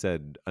 what you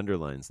said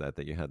underlines that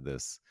you had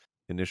this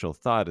initial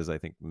thought, as I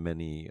think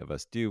many of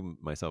us do,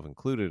 myself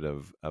included,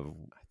 of I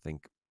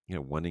think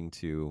wanting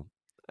to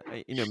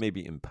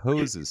maybe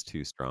impose is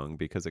too strong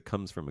because it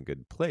comes from a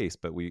good place,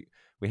 but we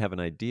have an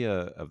idea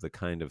of the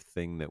kind of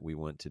thing that we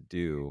want to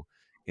do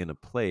in a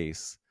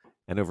place,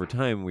 and over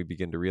time we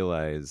begin to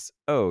realize,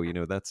 oh,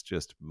 that's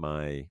just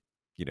my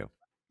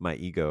my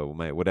ego,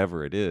 my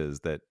whatever it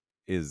is, that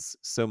is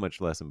so much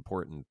less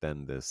important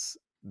than this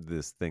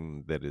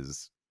thing that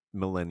is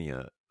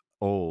millennia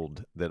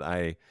old, that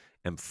I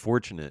am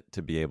fortunate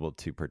to be able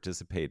to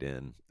participate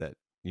in, that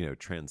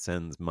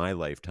transcends my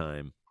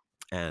lifetime.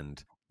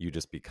 And you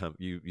just become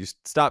you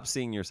stop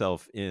seeing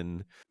yourself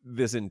in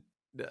this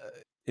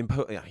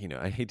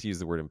I hate to use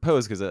the word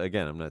impose, because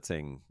again, I'm not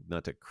saying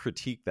not to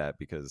critique that,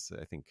 because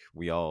I think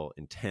we all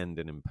intend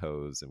and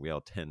impose, and we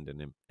all tend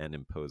and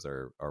impose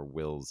our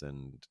wills,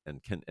 and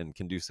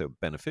can do so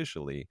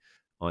beneficially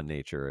on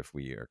nature if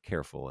we are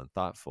careful and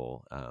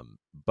thoughtful.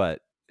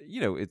 But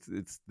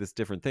it's this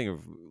different thing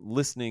of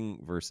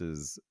listening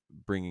versus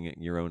bringing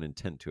your own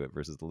intent to it,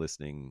 versus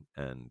listening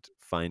and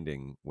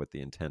finding what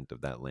the intent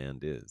of that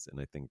land is. And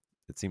I think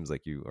it seems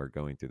like you are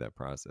going through that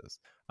process.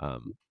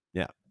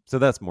 Yeah, so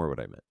that's more what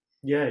I meant.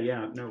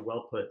 Yeah, no,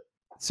 well put.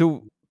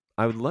 So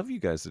I would love you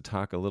guys to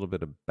talk a little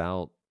bit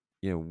about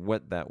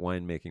what that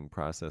winemaking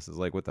process is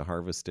like, what the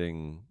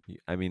harvesting.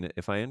 I mean,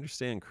 if I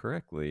understand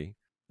correctly,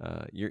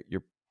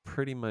 you're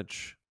pretty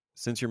much,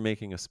 since you're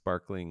making a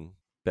sparkling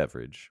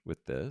beverage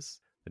with this,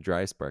 a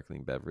dry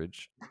sparkling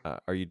beverage,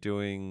 are you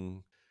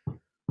doing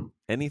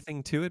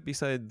anything to it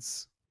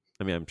besides?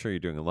 I mean, I'm sure you're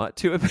doing a lot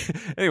to it. But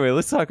anyway,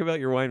 let's talk about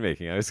your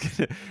winemaking. I was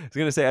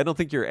gonna say, I don't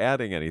think you're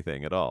adding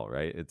anything at all,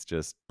 right? It's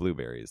just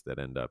blueberries that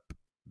end up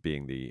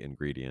being the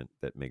ingredient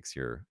that makes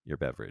your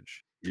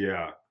beverage.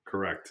 Yeah,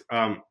 correct.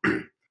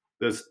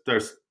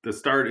 The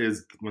start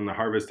is when the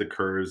harvest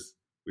occurs.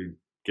 We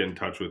get in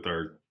touch with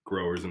our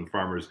growers and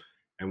farmers,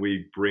 and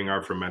we bring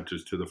our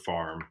fermenters to the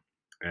farm.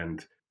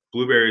 And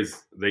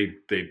blueberries, they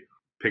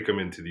pick them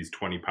into these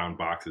 20-pound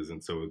boxes,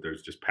 and so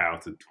there's just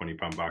pallets of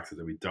 20-pound boxes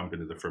that we dump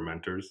into the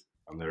fermenters.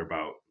 They're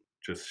about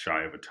just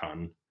shy of a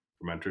ton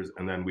fermenters,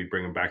 and then we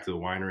bring them back to the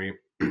winery.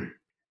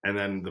 And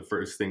then the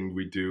first thing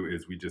we do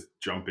is we just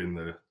jump in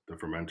the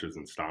fermenters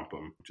and stomp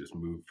them, just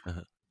move,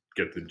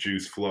 get the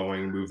juice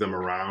flowing, move them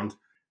around.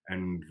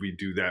 And we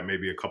do that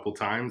maybe a couple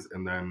times.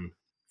 And then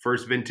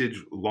first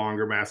vintage,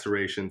 longer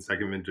maceration,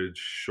 second vintage,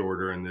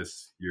 shorter. And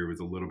this year was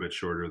a little bit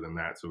shorter than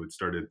that. So it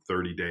started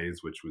 30 days,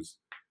 which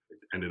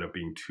ended up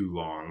being too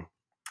long.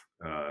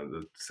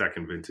 The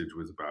second vintage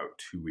was about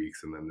 2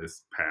 weeks. And then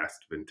this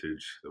past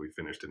vintage that we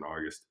finished in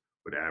August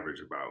would average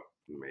about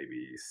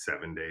maybe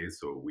 7 days,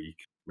 so a week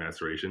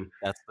maceration.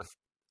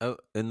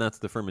 And that's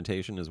the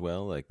fermentation as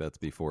well. Like that's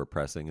before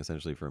pressing,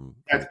 essentially from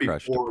That's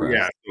crush to before,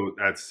 press.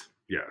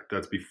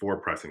 that's before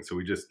pressing. So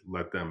we just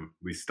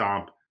we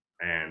stomp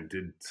and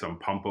did some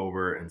pump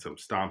over and some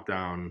stomp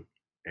down,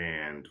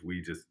 and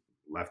we just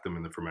left them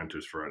in the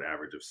fermenters for an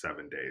average of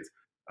 7 days.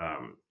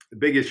 The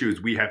big issue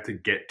is we have to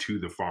get to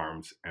the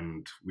farms,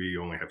 and we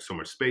only have so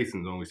much space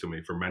and there's only so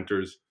many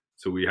fermenters.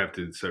 So we have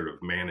to sort of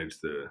manage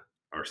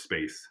our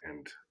space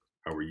and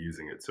how we're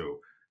using it. So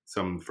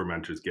some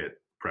fermenters get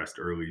pressed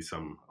early,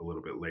 some a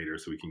little bit later,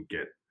 so we can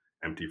get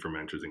empty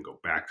fermenters and go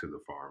back to the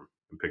farm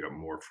and pick up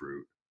more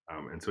fruit.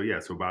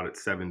 So about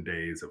 7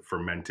 days of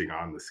fermenting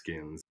on the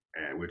skins,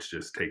 which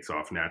just takes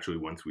off naturally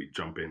once we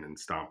jump in and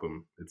stomp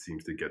them. It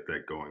seems to get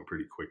that going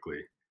pretty quickly.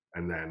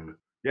 And then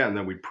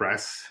we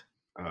press,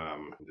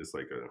 just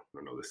like I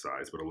don't know the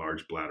size, but a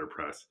large bladder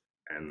press.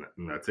 And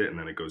that's it. And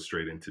then it goes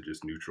straight into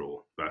just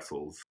neutral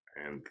vessels.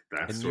 And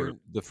that's the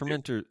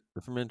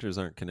fermenters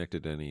aren't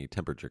connected to any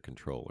temperature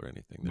control or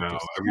anything. They're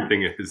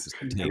everything is,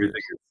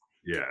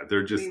 yeah,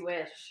 they're just, we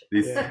wish.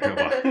 These,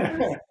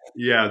 they're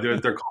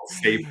called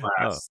safe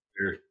glass.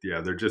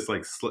 They're just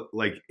like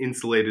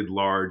insulated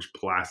large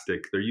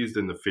plastic. They're used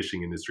in the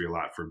fishing industry a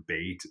lot for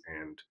bait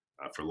and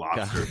for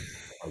lobster,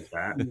 like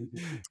that.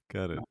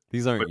 Got it.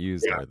 These aren't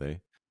used, are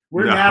they?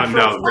 We're no,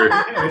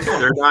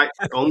 they're not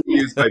only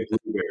used by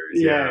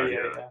blueberries. Got it.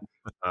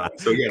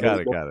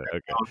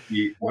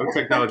 Okay. No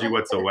technology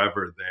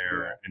whatsoever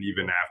there, and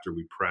even after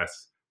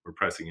we're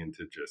pressing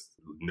into just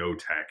no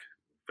tech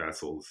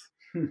vessels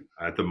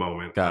at the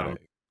moment. Got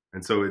it.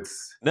 And so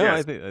it's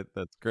I think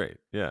that's great.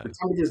 Yeah, it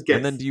just gets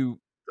and then do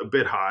you a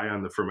bit high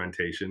on the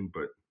fermentation,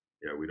 but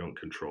we don't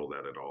control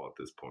that at all at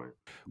this point.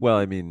 Well,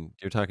 I mean,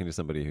 you're talking to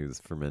somebody who's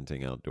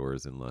fermenting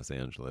outdoors in Los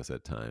Angeles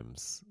at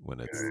times when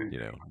it's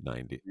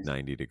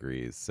 90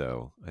 degrees.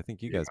 So I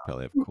think you guys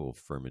probably have cool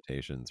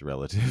fermentations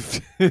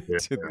relative to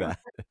that.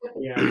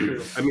 Yeah,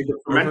 true. I mean,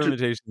 our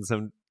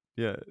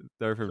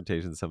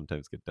fermentations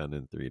sometimes get done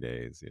in 3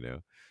 days.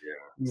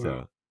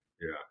 So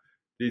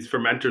these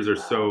fermenters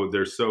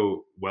are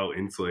so well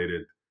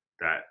insulated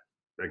that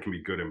can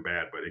be good and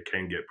bad, but it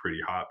can get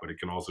pretty hot. But it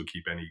can also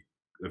keep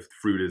if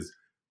fruit is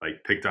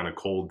like picked on a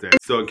cold day,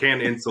 so it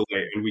can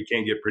insulate, and we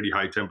can get pretty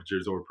high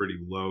temperatures or pretty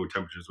low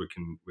temperatures. We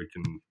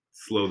can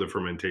slow the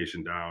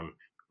fermentation down,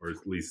 or at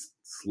least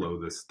slow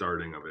the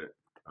starting of it.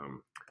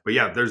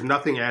 But there's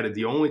nothing added.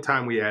 The only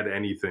time we add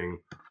anything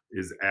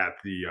is at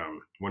the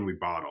when we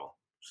bottle,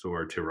 so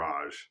our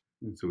tirage.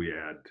 So we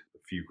add a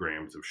few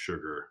grams of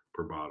sugar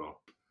per bottle.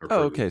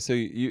 Oh, okay. So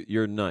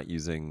you're not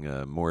using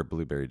more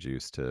blueberry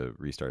juice to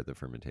restart the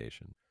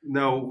fermentation?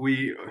 No,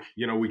 we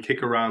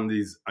kick around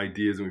these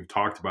ideas and we've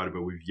talked about it,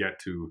 but we've yet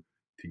to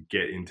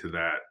get into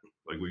that.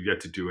 Like we've yet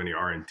to do any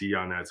R&D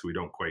on that, so we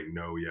don't quite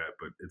know yet.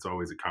 But it's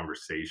always a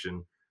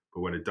conversation.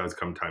 But when it does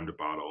come time to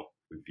bottle,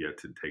 we've yet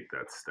to take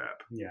that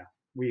step.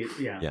 We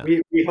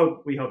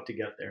hope to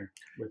get there.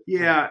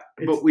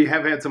 But we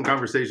have had some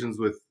conversations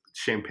with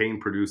champagne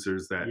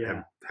producers that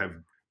have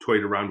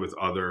toyed around with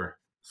other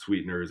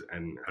sweeteners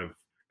and have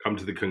come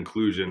to the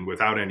conclusion,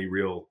 without any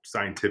real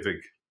scientific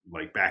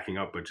backing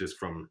up, but just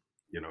from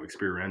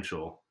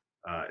experiential,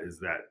 is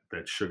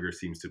that sugar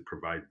seems to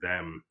provide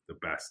them the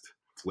best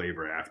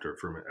flavor after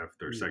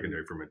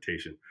secondary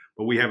fermentation.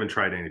 But we haven't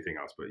tried anything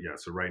else. But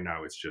so right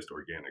now it's just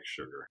organic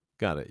sugar.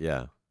 Got it.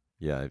 Yeah.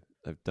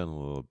 I've done a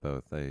little of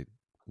both.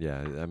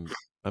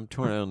 I'm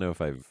torn. I don't know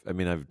if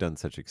I've done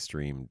such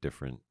extreme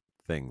different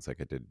things. Like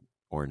I did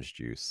orange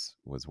juice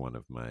was one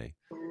of my.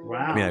 Wow.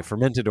 I mean, I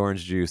fermented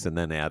orange juice and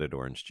then added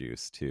orange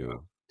juice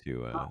to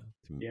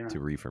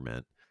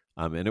re-ferment,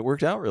 and it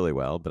worked out really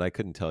well. But I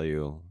couldn't tell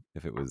you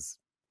if it was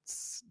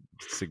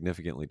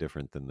significantly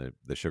different than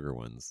the sugar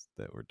ones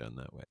that were done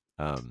that way.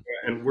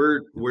 And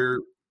we're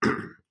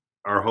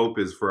our hope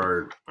is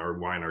for our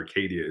wine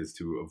Arcadia is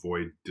to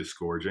avoid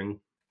disgorging,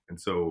 and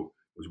so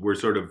we're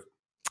sort of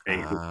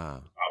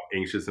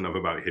anxious enough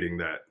about hitting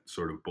that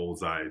sort of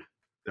bullseye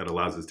that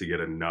allows us to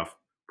get enough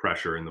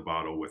pressure in the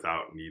bottle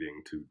without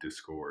needing to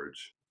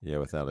disgorge. Yeah,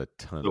 without a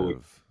ton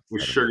of.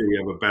 With sugar, we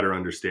have a better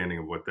understanding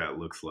of what that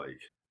looks like.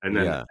 And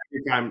then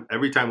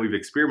every time we've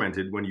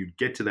experimented, when you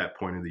get to that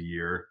point of the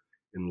year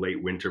in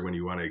late winter when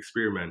you want to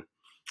experiment,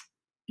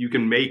 you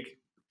can make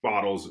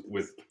bottles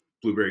with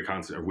blueberry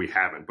concentrate. Or we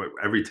haven't, but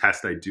every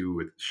test I do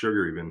with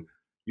sugar, even,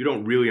 you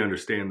don't really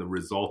understand the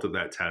result of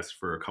that test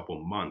for a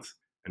couple months,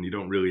 and you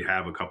don't really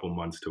have a couple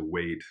months to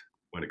wait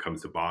when it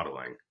comes to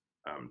bottling,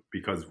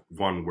 because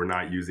one, we're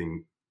not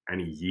using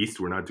any yeast.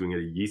 We're not doing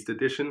any yeast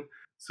addition.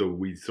 So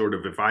we sort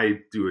of, if I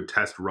do a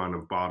test run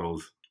of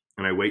bottles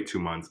and I wait 2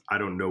 months, I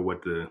don't know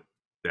what the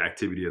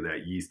activity of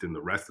that yeast in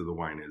the rest of the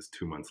wine is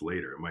 2 months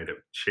later. It might have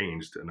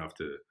changed enough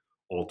to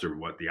alter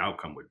what the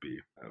outcome would be.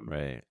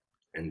 Right.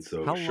 And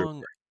so how sugar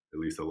long, at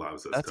least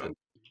allows us to.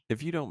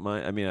 If you don't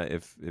mind, I mean,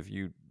 if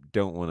you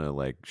don't want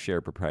to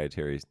share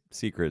proprietary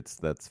secrets,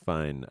 that's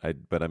fine.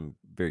 But I'm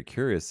very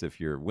curious,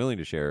 if you're willing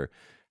to share,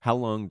 how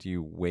long do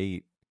you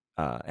wait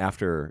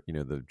after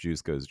the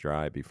juice goes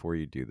dry before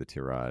you do the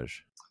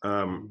tirage?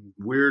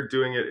 We're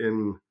doing it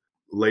in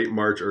late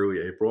March, early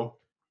April.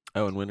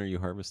 Oh, and when are you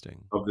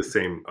harvesting? Of the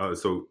same.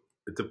 So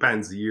it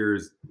depends.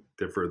 Years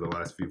differ the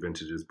last few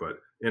vintages, but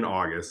in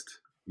August,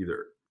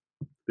 either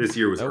this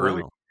year was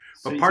early. Wow.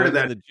 But part of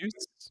that,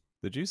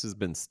 the juice has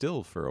been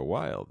still for a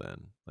while.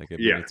 Then, Like, I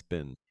mean, Yeah. it's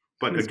been.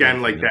 But it's again,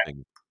 been like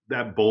fermenting.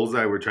 that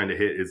bullseye we're trying to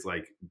hit is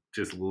like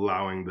just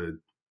allowing the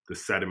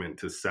sediment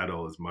to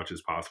settle as much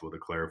as possible to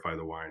clarify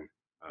the wine.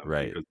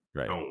 Right, Because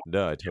right. don't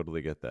No, I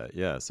totally get that.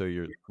 Yeah, so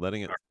you're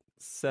letting it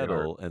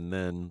settle, and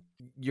then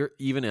you're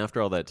even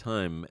after all that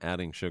time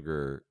adding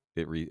sugar,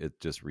 it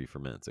just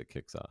re-ferments. It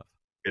kicks off.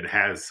 it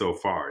has so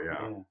far,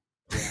 yeah.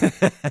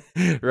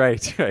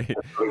 Right, right.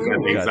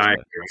 We're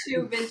Anxiety,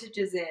 2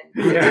 vintages in.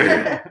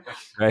 Yeah.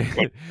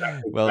 Right.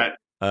 Well,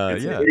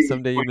 it's yeah. amazing.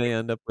 Someday you may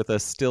end up with a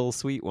still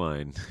sweet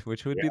wine,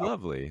 which would be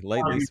lovely,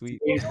 lightly it's sweet.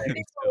 It's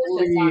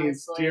delicious, Please,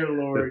 honestly. dear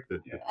Lord.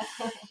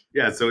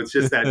 Yeah, so it's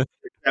just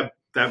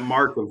that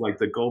mark of like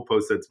the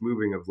goalpost that's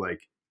moving of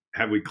like,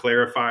 have we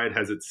clarified?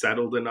 Has it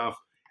settled enough?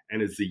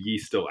 And is the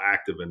yeast still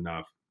active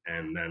enough?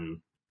 And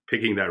then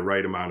picking that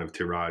right amount of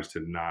tirage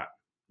to not,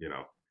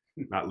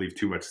 not leave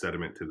too much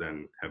sediment to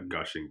then have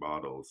gushing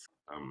bottles.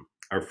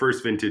 Our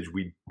first vintage,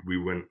 we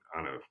went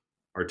on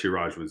our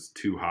tirage was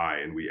too high,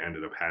 and we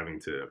ended up having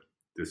to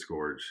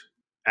disgorge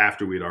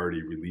after we'd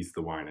already released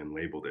the wine and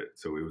labeled it.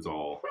 So it was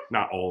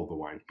not all of the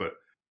wine, but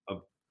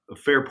a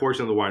fair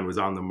portion of the wine was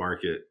on the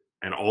market,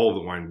 and all of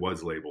the wine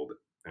was labeled.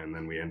 And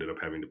then we ended up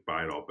having to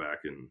buy it all back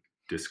and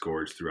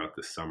disgorge throughout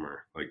the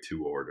summer, like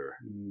to order.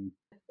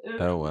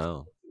 Oh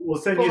wow.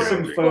 We'll send you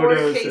some 4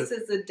 photos.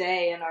 cases a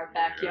day in our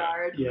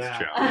backyard.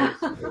 Yeah.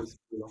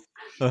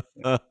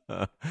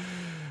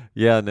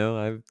 Yeah, no,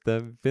 I've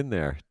been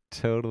there.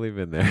 Totally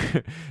been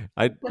there.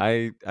 I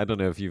don't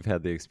know if you've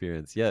had the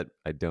experience yet.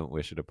 I don't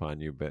wish it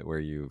upon you, but where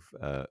you've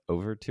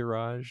over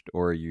tiraged,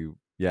 or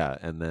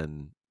and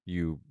then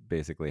you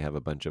basically have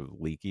a bunch of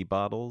leaky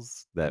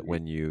bottles that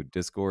when you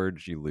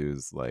disgorge, you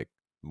lose like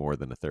more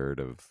than a third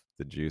of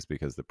the juice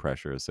because the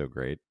pressure is so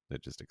great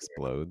it just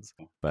explodes.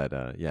 But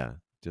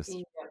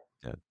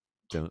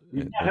don't.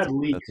 We had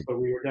leaks, but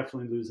we were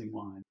definitely losing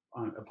wine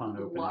upon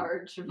opening.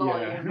 Large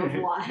volume of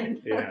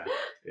wine.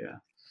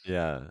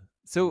 Yeah.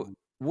 So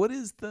what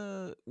is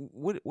the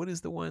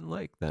wine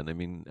like then? I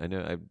mean, I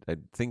know I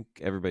think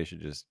everybody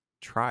should just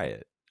try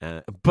it.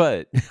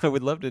 But I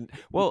would love to.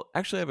 Well,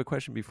 actually, I have a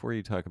question before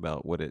you talk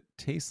about what it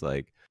tastes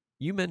like.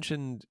 You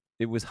mentioned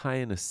it was high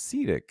in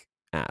acetic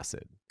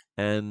acid,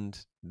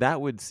 and that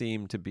would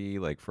seem to be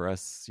like for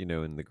us,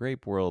 in the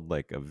grape world,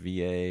 like a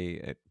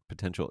VA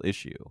potential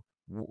issue.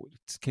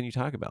 Can you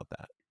talk about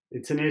that?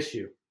 It's an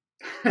issue.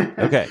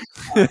 Okay.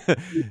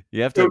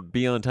 You have to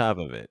be on top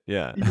of it.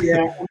 Yeah.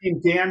 Yeah. I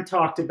mean, Dan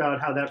talked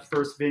about how that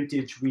first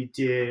vintage we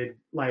did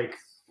like,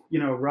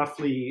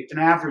 roughly an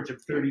average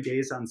of 30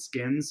 days on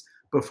skins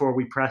before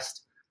we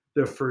pressed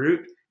the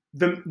fruit.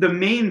 The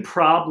main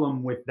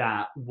problem with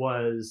that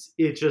was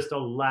it just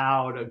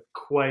allowed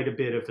quite a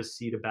bit of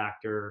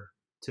acetobacter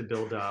to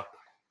build up.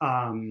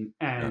 And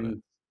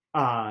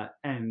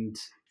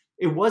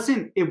it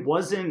wasn't,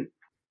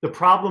 the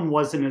problem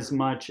wasn't as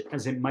much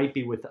as it might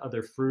be with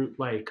other fruit,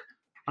 like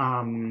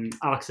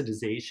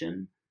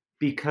oxidization,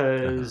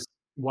 because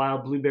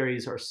wild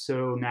blueberries are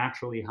so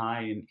naturally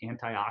high in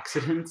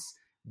antioxidants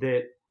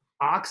that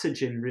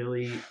oxygen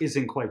really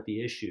isn't quite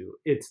the issue.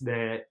 It's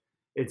that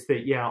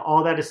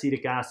all that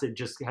acetic acid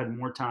just had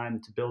more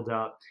time to build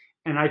up.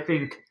 And I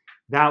think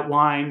that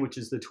wine, which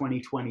is the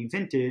 2020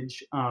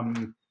 vintage,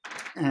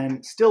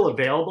 and still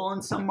available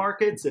in some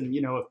markets, and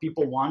if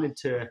people wanted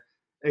to,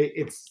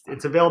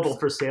 it's available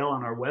for sale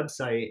on our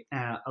website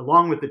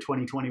along with the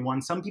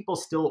 2021. Some people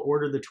still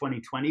order the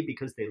 2020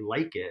 because they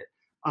like it,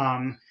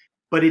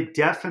 but it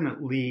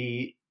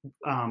definitely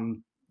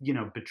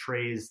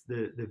betrays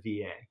the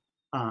VA.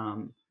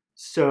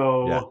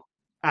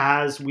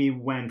 As we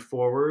went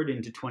forward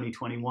into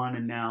 2021,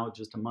 and now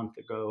just a month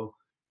ago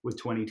with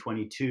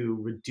 2022,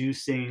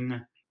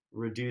 reducing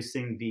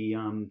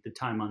the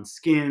time on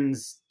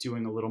skins,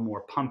 doing a little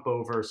more pump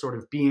over, sort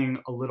of being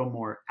a little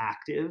more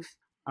active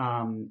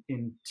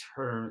in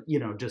turn,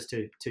 just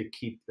to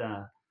keep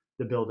the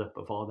buildup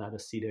of all that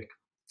acetic,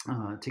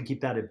 to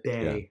keep that at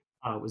bay,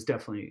 was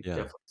definitely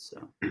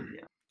so.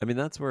 Yeah. I mean,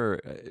 that's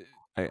where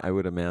I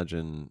would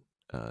imagine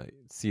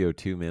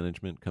CO2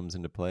 management comes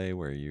into play,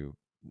 where you,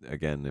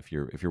 again, if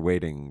you're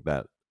waiting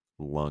that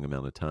long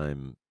amount of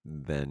time,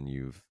 then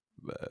you've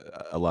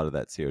a lot of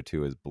that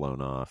CO2 is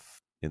blown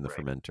off in the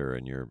fermenter,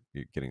 and you're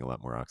getting a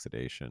lot more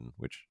oxidation,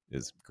 which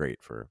is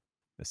great for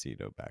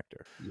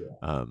acetobacter,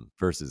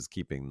 versus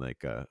keeping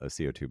like a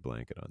CO2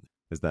 blanket on.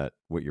 Is that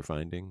what you're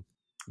finding?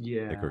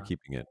 Yeah. Like, or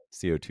keeping it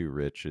CO2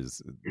 rich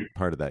is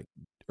part of that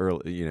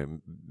early,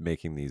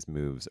 making these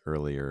moves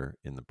earlier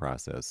in the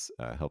process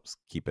helps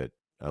keep it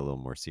a little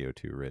more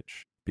CO2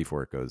 rich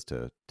before it goes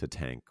to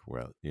tank,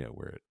 where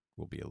it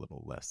will be a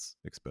little less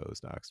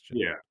exposed to oxygen.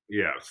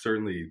 Yeah.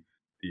 Certainly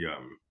the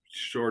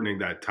shortening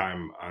that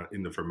time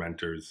in the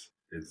fermenters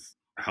is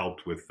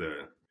helped with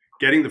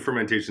getting the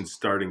fermentation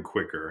starting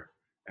quicker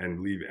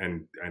and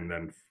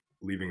then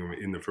leaving them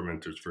in the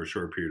fermenters for a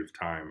short period of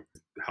time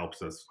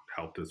helped us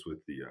with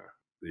the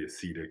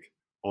acetic.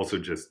 Also,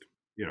 just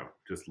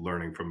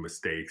learning from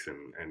mistakes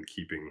and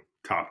keeping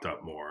topped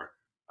up more.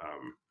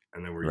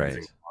 And then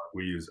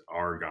we use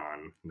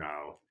argon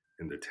now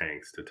in the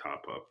tanks to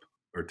top up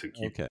or to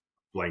keep Okay.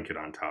 blanket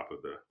on top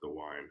of the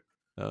wine,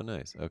 Oh,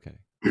 nice. Okay.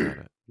 Got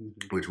it.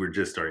 which we're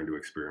just starting to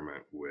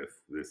experiment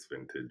with this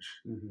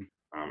vintage. Mhm.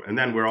 And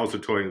then we're also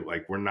toying,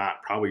 like, we're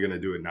not probably going to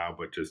do it now,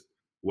 but just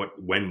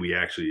when we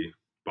actually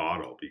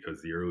bottle,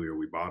 because the earlier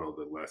we bottle,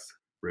 the less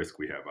risk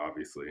we have,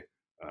 obviously.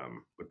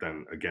 But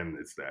then again,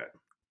 it's that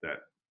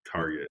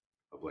target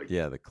of like,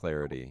 Yeah, the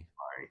clarity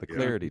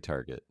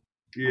target.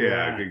 Yeah,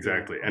 Yeah,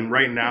 exactly. yeah. And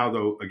right now,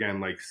 though, again,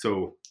 like,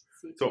 so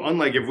CT.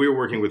 unlike if we were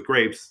working with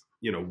grapes,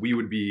 we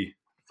would be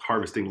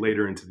harvesting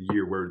later into the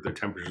year where the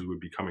temperatures would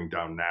be coming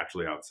down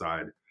naturally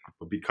outside.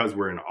 But because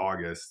we're in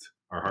August,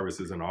 our harvest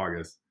is in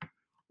August,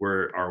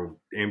 where our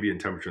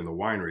ambient temperature in the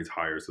winery is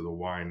higher, so the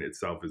wine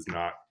itself is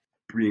not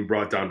being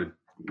brought down to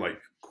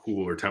like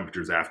cooler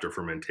temperatures after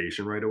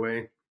fermentation right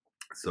away.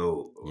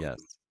 So Yes.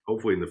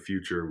 hopefully in the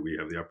future we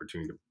have the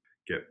opportunity to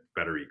get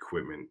better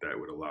equipment that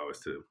would allow us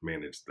to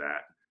manage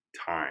that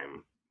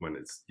time when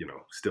it's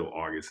still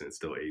August and it's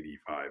still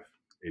 85,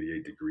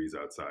 88 degrees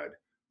outside.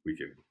 We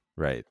could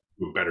Right.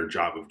 do a better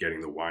job of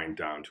getting the wine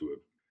down to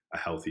a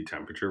healthy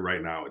temperature.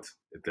 Right now, it's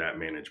that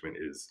management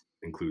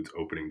includes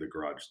opening the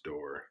garage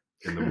door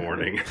in the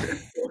morning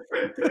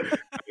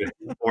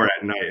or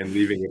at night and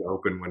leaving it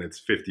open when it's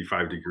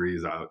 55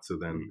 degrees out. So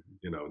then,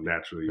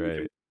 naturally, we can,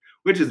 Right.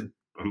 which is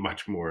a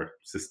much more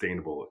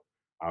sustainable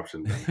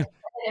option than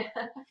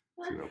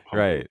pumping.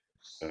 Right.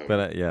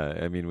 But yeah,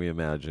 I mean, we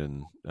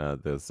imagine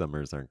those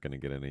summers aren't going to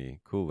get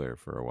any cooler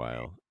for a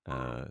while.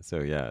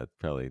 So yeah,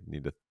 probably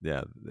need to.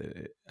 Yeah,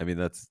 I mean,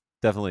 that's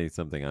definitely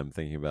something I'm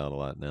thinking about a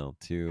lot now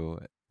too.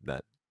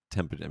 That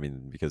temperature. I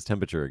mean, because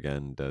temperature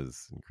again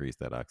does increase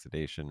that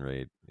oxidation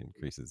rate,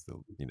 increases the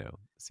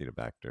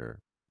Acetobacter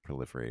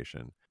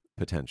proliferation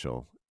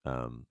potential.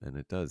 And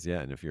it does,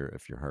 yeah. And if you're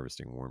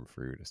harvesting warm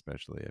fruit,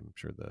 especially, I'm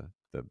sure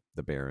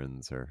the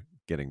barons are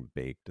getting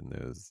baked in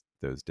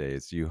those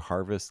days. Do you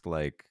harvest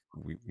like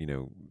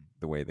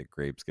the way that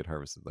grapes get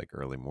harvested, like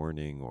early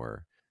morning,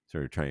 or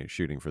sort of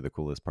shooting for the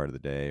coolest part of the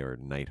day, or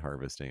night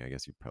harvesting? I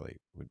guess you probably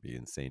would be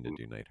insane to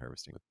do night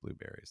harvesting with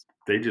blueberries.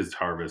 They just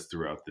harvest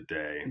throughout the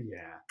day.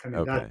 Yeah, I mean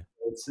Okay.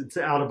 it's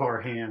out of our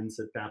hands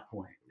at that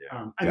point.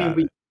 Yeah.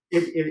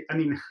 I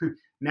mean,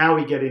 now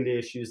we get into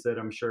issues that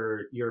I'm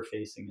sure you're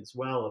facing as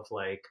well, of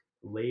like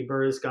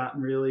labor has gotten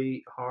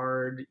really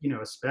hard,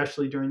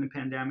 especially during the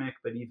pandemic,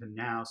 but even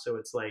now. So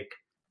it's like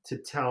to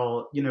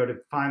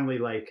finally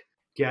like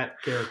get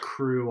their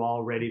crew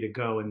all ready to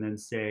go and then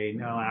say,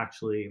 no,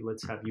 actually,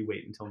 let's have you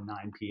wait until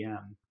 9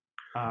 p.m.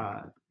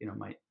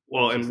 Might.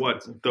 Well, and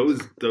what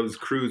those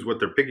crews, what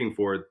they're picking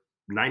for,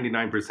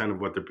 99% of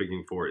what they're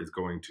picking for is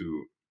going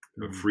to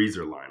a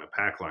freezer line, a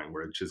pack line,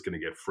 where it's just going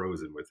to get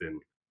frozen within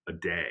a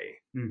day.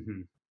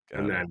 Mm-hmm.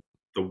 And then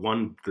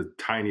the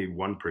tiny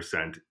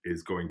 1%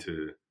 is going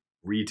to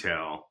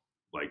retail,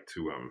 like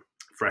to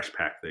fresh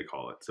pack, they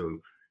call it. So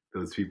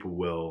those people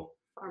will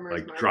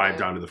drive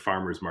down to the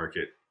farmer's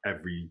market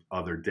every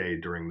other day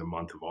during the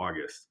month of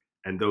August.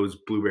 And those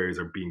blueberries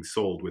are being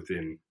sold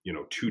within,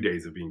 2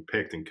 days of being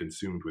picked and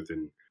consumed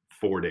within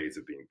 4 days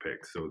of being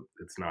picked. So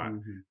it's not,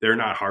 they're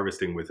not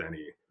harvesting with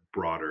any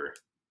broader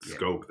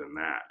scope than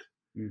that.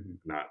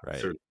 Mm-hmm.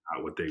 Certainly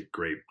not what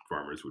grape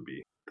farmers would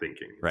be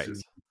thinking. It's right.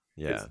 just,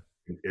 yeah.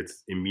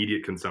 It's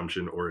immediate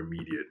consumption or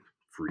immediate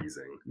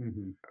freezing.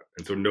 Mm-hmm.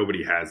 And so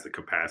nobody has the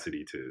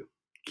capacity to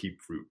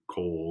keep fruit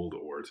cold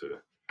or to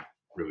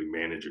really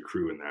manage a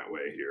crew in that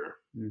way here.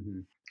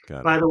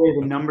 Mm-hmm. By the way,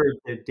 the number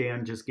that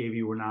Dan just gave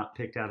you were not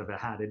picked out of a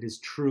hat. It is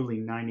truly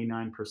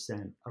 99%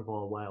 of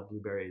all wild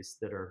blueberries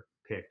that are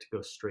picked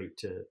go straight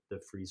to the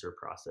freezer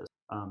process.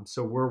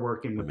 So we're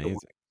working with the 1%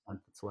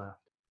 that's left.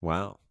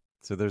 Wow.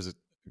 So there's a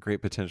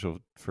great potential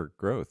for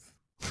growth.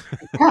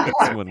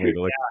 That's one way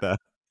to look at that.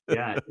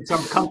 Yeah, it's our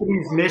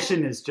company's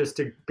mission is just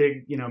to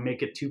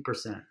make it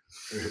 2%.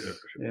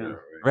 Yeah,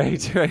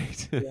 right.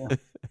 Yeah.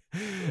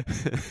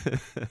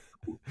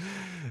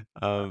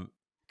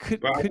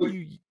 Could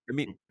you? I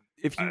mean,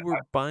 if you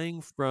were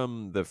buying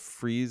from the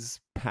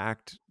freeze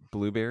packed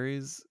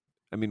blueberries,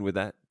 I mean, would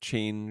that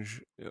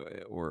change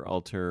or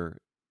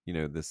alter,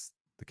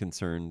 the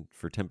concern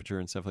for temperature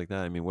and stuff like that?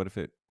 I mean, what if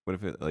it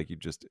like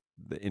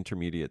the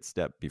intermediate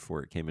step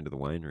before it came into the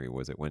winery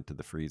was it went to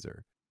the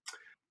freezer?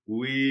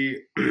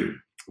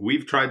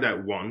 We've tried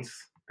that once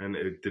and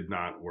it did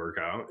not work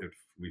out. If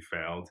we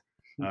failed,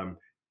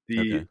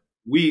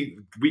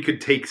 we could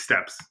take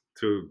steps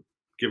to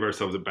give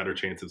ourselves a better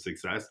chance of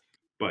success,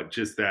 but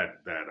just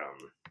that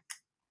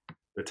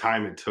the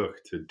time it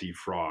took to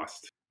defrost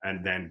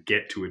and then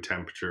get to a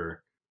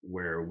temperature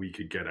where we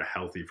could get a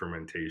healthy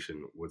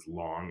fermentation was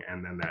long,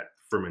 and then that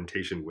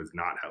fermentation was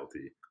not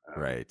healthy.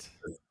 Right.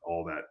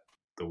 All that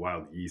the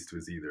wild yeast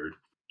was either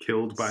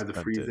killed by the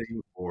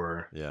freezing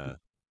or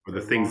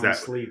the things that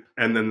sleep.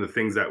 And then the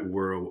things that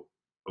were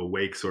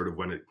awake sort of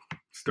when it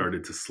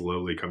started to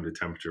slowly come to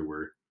temperature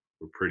were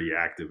pretty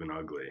active and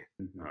ugly.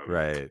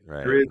 Right.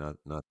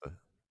 Not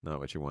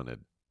what you wanted.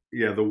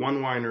 Yeah, the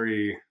one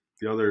winery,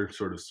 the other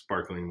sort of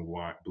sparkling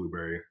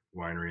blueberry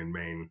winery in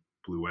Maine,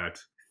 Bluette,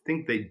 I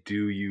think they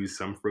do use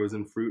some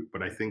frozen fruit,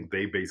 but I think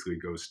they basically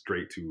go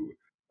straight to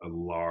a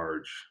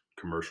large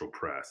commercial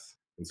press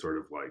and sort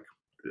of like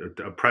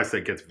a press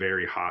that gets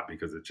very hot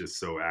because it's just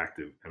so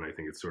active. And I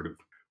think it sort of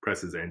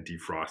presses and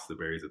defrosts the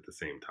berries at the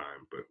same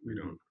time, but we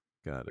don't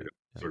Got it.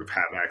 sort of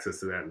have access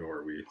to that, nor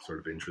are we sort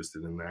of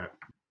interested in that.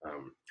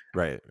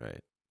 Right.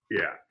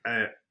 Yeah.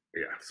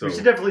 Yeah. So we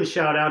should definitely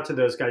shout out to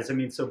those guys. I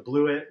mean, so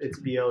Bluet, it's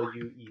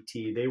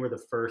BLUET. They were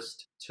the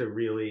first to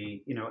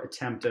really,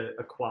 attempt a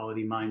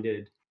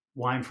quality-minded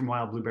wine from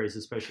wild blueberries,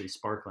 especially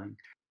sparkling.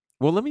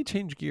 Well, let me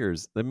change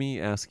gears. Let me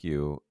ask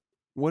you,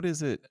 what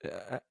is it?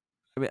 I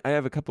mean, I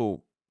have a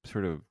couple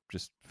sort of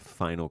just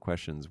final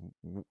questions.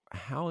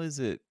 How is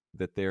it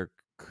that there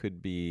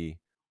could be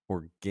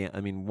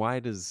I mean,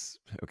 why does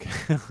okay?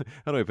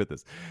 How do I put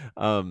this?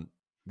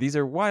 These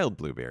are wild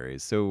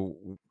blueberries. So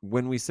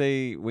when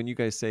you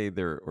guys say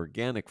they're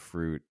organic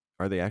fruit,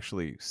 are they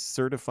actually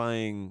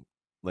certifying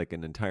like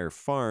an entire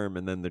farm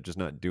and then they're just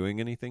not doing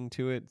anything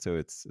to it? So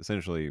it's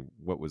essentially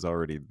what was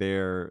already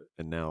there,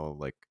 and now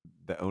like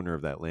the owner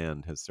of that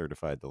land has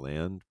certified the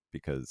land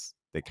because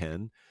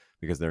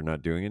they're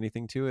not doing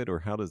anything to it? Or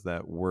how does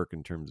that work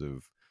in terms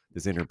of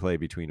this interplay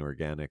between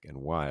organic and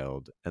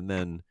wild? And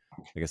then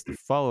I guess the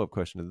follow-up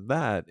question to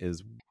that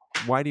is,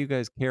 why do you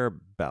guys care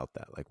about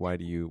that? Like, why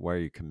are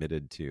you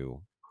committed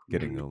to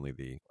getting only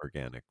the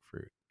organic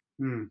fruit?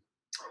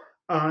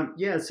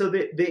 Yeah. So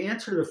the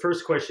answer to the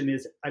first question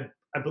is,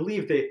 I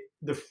believe that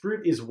the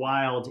fruit is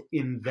wild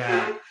in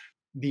that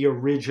the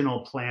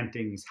original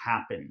plantings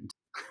happened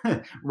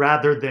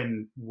rather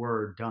than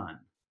were done.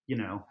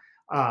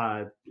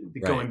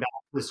 Going back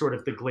to sort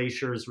of the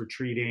glaciers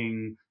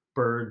retreating,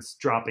 birds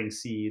dropping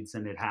seeds,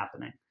 and it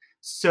happening.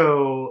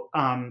 So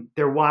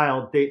they're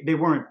wild. They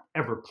weren't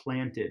ever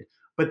planted,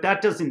 but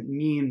that doesn't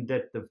mean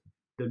that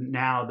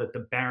now that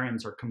the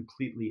barrens are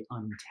completely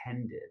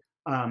untended.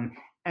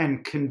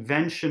 And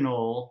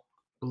conventional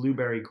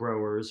blueberry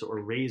growers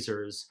or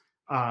raisers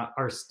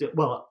are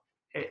still,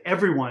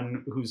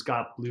 everyone who's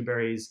got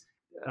blueberries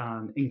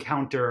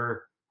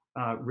encounter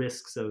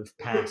risks of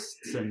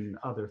pests and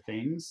other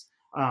things.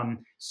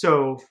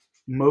 So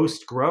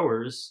most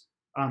growers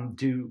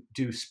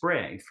do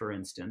spray, for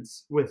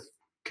instance, with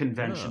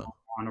conventional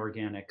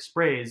non-organic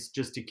sprays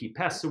just to keep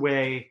pests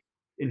away,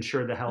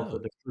 ensure the health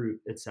of the fruit,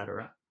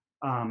 etc.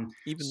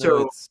 Even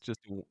though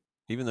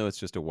it's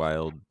just a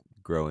wild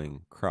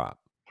growing crop.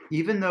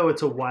 Even though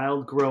it's a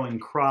wild growing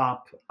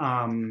crop,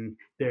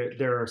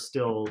 there are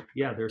still,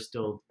 what's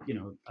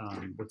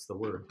the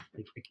word?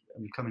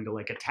 I'm coming to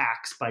like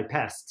attacks by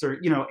pests,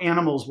 or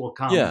animals will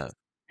come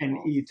and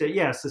eat.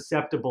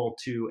 Susceptible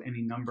to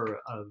any number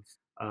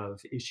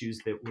of issues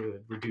that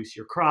would reduce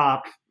your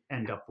crop,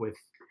 end up with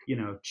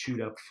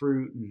chewed up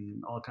fruit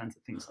and all kinds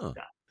of things like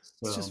that.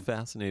 So, it's just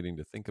fascinating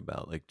to think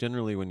about. Like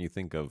generally, when you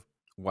think of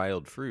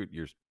wild fruit,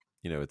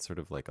 it's sort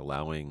of like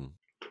allowing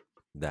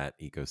that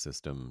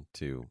ecosystem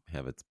to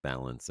have its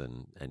balance,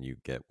 and you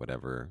get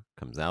whatever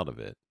comes out of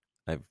it.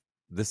 I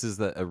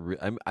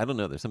don't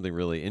know. There's something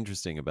really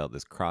interesting about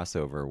this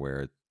crossover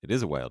where it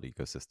is a wild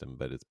ecosystem,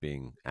 but it's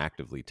being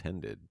actively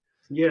tended.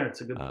 Yeah,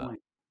 it's a good point.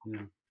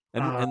 Yeah.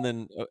 And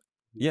then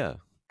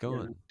go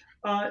on.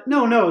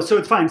 No. So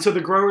it's fine. So the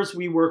growers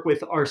we work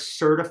with are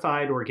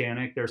certified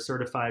organic. They're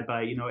certified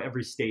by,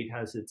 every state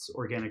has its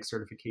organic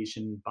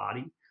certification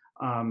body.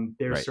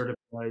 They're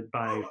certified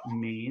by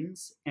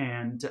Maines,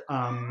 and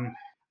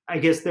I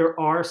guess there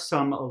are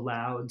some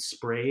allowed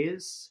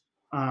sprays.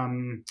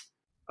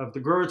 Of the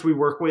growers we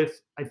work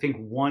with, I think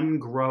one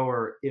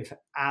grower, if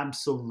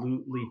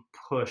absolutely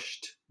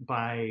pushed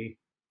by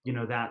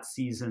that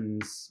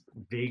season's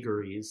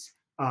vagaries,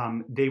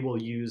 they will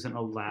use an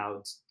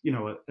allowed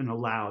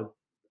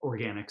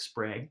organic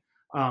spray.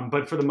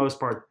 But for the most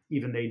part,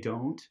 even they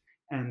don't.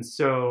 And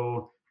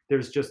so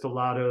there's just a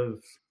lot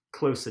of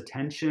close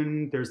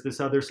attention. There's this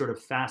other sort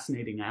of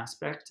fascinating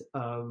aspect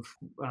of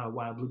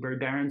wild blueberry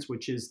barrens,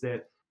 which is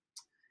that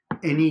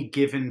any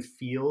given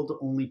field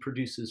only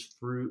produces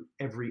fruit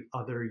every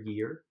other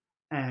year.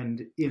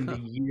 And in the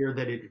year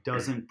that it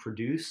doesn't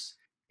produce,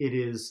 it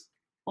is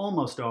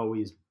almost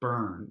always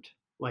burned,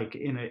 like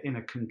in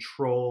a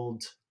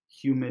controlled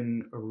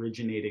human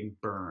originating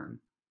burn.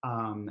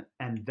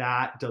 And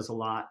that does a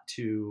lot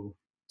to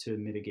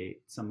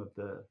mitigate some of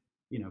the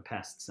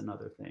pests and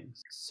other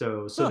things.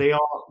 So they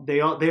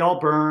all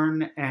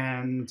burn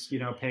and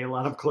pay a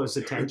lot of close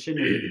attention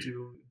and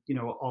do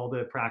all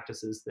the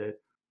practices that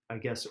I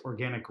guess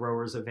organic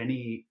growers of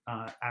any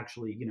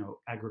actually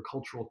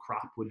agricultural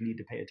crop would need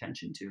to pay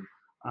attention to.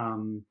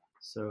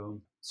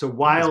 So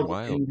wild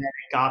in that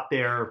it got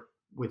there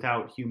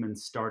without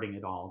humans starting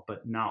it all,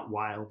 but not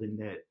wild in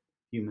that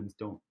humans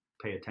don't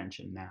pay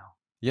attention now.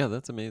 Yeah,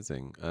 that's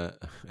amazing. I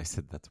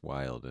said that's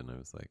wild, and I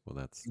was like, well,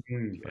 that's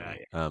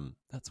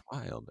that's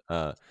wild.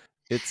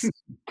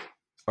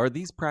 Are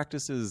these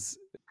practices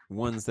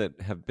ones that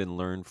have been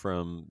learned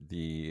from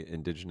the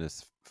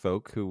indigenous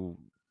folk who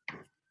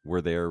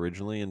were there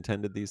originally,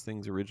 intended these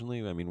things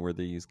originally? I mean, were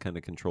these kind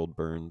of controlled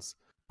burns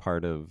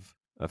part of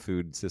a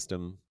food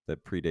system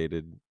that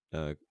predated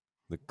the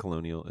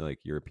colonial, like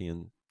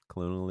European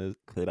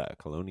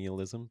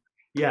colonialism?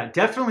 Yeah,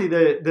 definitely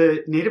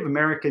the Native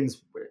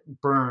Americans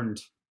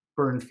burned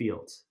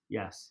fields.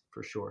 Yes,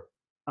 for sure.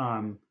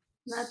 Um,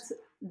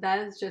 that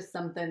is just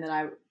something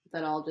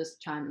that I'll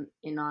just chime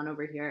in on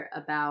over here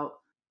about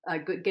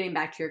getting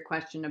back to your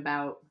question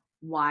about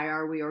why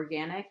are we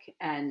organic,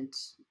 and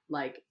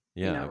like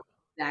Yeah.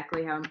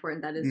 exactly how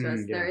important that is to us.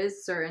 yeah. There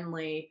is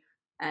certainly,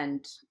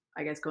 and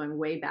I guess going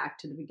way back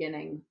to the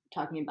beginning,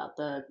 talking about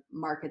the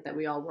market that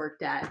we all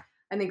worked at,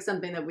 I think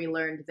something that we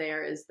learned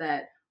there is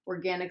that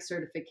organic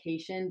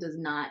certification does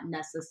not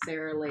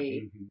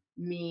necessarily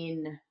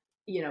mean,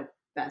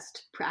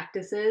 best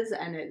practices.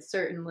 And it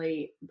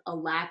certainly, a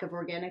lack of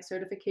organic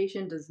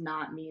certification does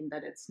not mean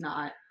that it's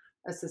not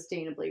a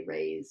sustainably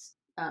raised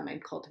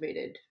and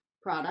cultivated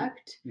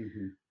product.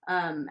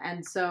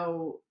 And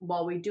so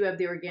while we do have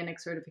the organic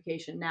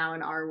certification now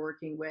and are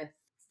working with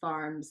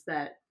farms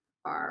that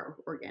are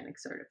organic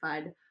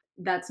certified,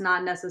 that's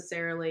not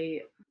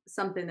necessarily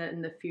something that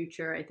in the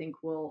future I think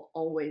we'll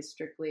always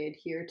strictly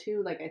adhere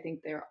to. Like, I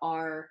think there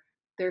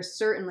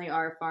certainly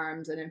are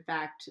farms, and in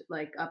fact,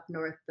 like up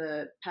north,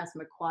 the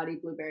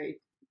Passamaquoddy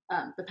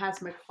the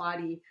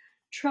Passamaquoddy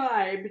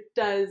tribe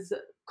does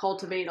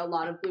cultivate a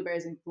lot of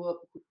blueberries and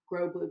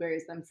grow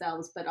blueberries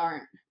themselves, but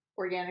aren't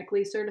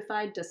organically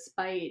certified,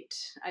 despite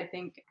I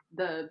think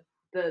the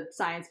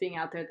science being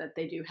out there that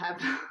they do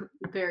have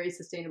very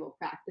sustainable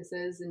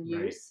practices and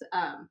use.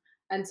 Right.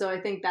 And so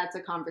I think that's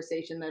a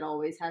conversation that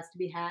always has to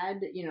be had,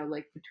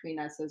 like between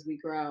us as we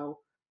grow.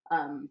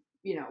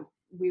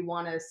 We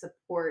want to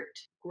support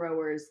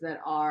growers that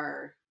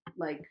are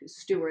like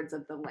stewards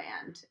of the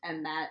land,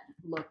 and that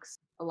looks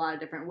a lot of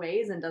different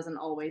ways and doesn't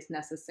always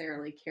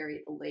necessarily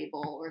carry the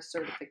label or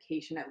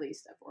certification, at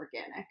least, of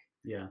organic.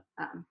 Yeah.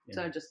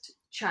 So just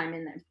chime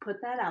in and put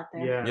that out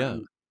there. Yeah.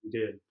 You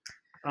did.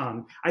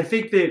 I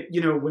think that,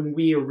 when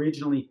we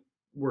originally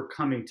were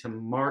coming to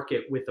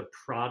market with a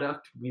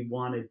product, we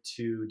wanted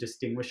to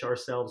distinguish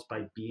ourselves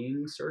by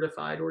being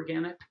certified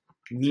organic,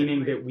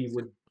 meaning that we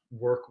would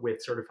work with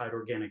certified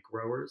organic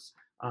growers.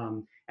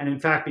 And in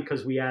fact,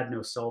 because we add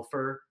no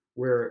sulfur,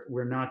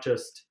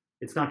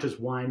 it's not just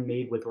wine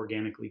made with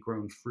organically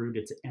grown fruit,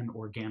 it's an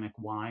organic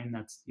wine.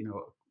 That's,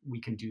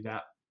 we can do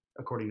that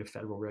according to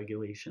federal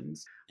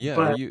regulations. Yeah.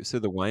 But so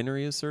the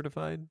winery is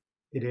certified?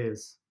 It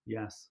is,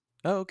 yes.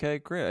 Oh, okay,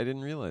 great. I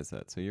didn't realize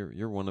that. So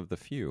you're one of the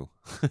few.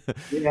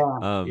 Yeah.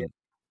 Wow,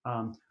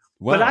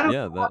 but I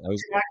don't know if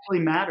it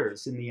actually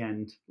matters in the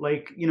end.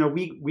 Like,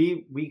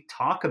 we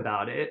talk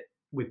about it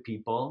with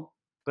people,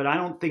 but I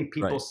don't think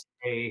people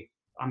say,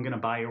 I'm going to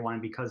buy your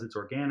wine because it's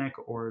organic,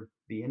 or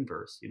the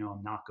inverse.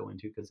 I'm not going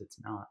to because it's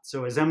not.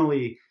 So as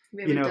Emily,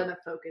 we haven't done a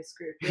focus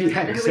group.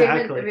 Yeah,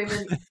 exactly.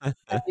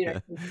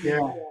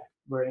 Yeah.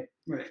 Right.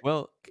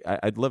 Well,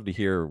 I'd love to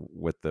hear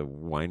what the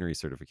winery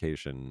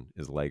certification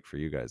is like for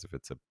you guys, if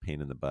it's a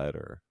pain in the butt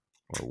or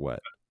what.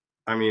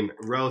 I mean,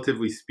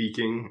 relatively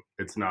speaking,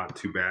 it's not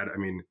too bad. I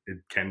mean, it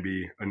can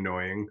be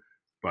annoying,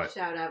 but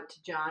shout out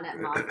to John at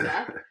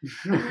Mazda.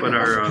 But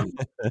our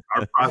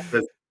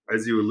process,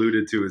 as you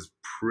alluded to, is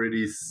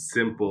pretty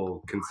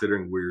simple,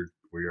 considering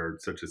we are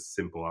such a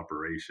simple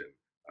operation.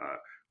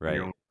 Right.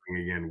 You're only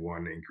bringing in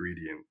one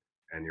ingredient,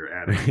 and you're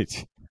adding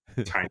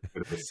a tiny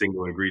bit of a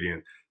single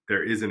ingredient.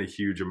 There isn't a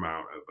huge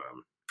amount of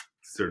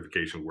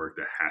certification work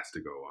that has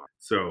to go on.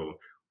 So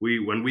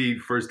when we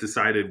first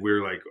decided, we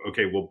were like,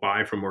 okay, we'll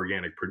buy from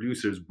organic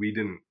producers. We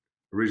didn't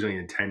originally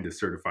intend to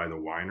certify the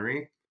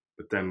winery,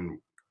 but then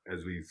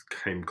as we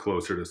came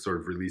closer to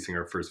sort of releasing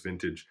our first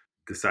vintage,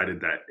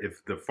 decided that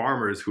if the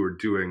farmers who are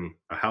doing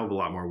a hell of a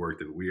lot more work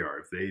than we are,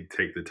 if they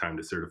take the time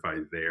to certify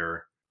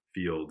their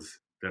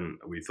fields, then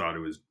we thought it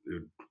would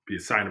be a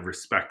sign of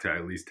respect to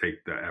at least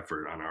take the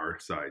effort on our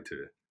side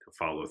to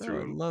follow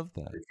through. I love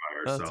that.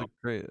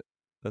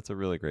 That's a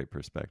really great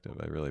perspective.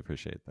 I really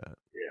appreciate that.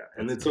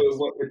 Yeah, and it's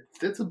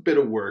a bit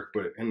of work,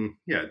 but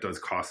it does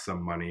cost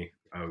some money.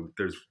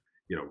 There's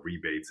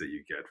rebates that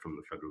you get from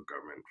the federal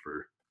government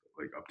for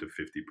like up to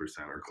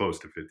 50% or close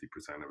to 50%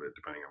 of it,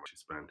 depending on what you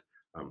spend.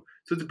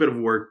 So it's a bit of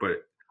work,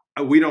 but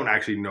we don't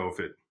actually know if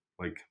it,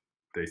 like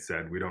they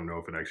said, we don't know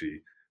if it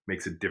actually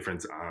makes a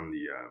difference on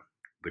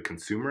the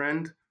consumer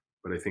end.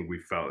 But I think we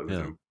felt it was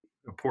an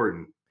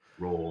important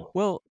role.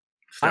 Well,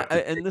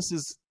 and this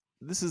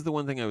is the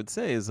one thing I would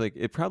say is, like,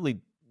 it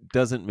probably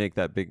doesn't make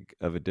that big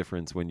of a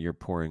difference when you're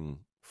pouring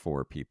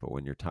for people,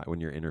 when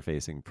you're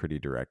interfacing pretty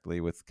directly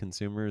with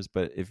consumers.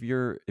 But if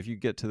you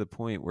get to the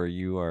point where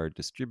you are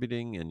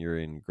distributing and you're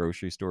in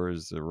grocery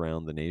stores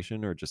around the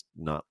nation, or just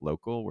not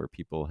local, where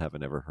people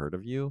haven't ever heard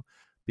of you,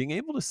 being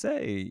able to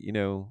say,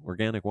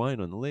 organic wine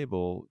on the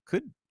label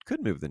could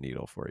move the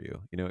needle for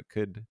you. It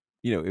could,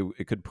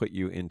 it could put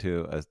you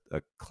into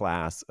a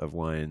class of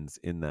wines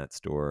in that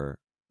store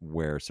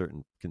where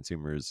certain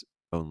consumers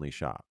only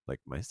shop, like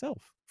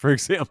myself, for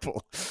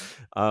example.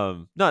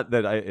 Not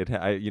that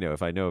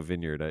if I know a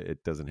vineyard,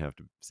 it doesn't have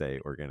to say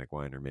organic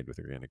wine or made with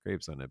organic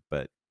grapes on it.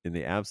 But in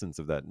the absence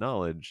of that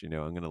knowledge, I'm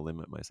going to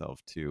limit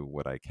myself to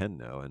what I can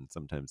know. And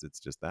sometimes it's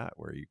just that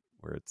where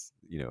it's,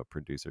 a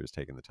producer is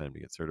taking the time to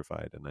get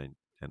certified, and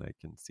I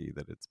can see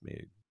that it's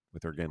made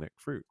with organic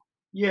fruit.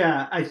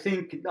 Yeah, I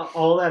think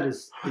all that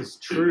is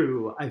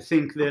true. I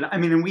think that, I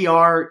mean, and we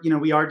are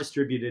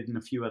distributed in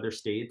a few other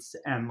states,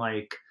 and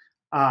like,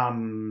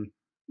 um,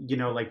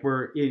 like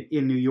we're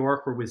in New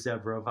York, we're with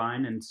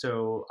Zevrovine, and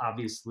so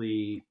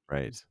obviously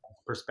Right.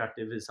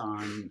 perspective is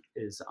on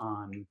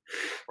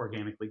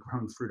organically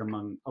grown fruit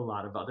among a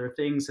lot of other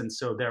things, and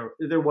so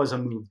there was a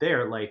move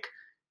there. Like,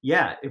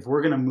 yeah, if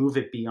we're going to move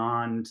it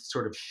beyond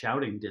sort of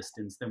shouting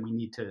distance, then we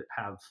need to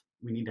have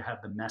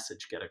the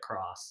message get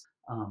across,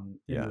 in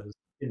Yeah.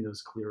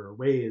 those clearer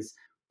ways.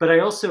 But I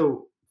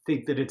also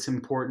think that it's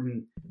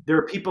important. There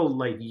are people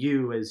like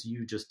you, as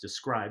you just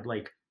described,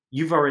 like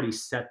you've already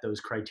set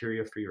those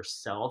criteria for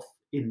yourself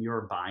in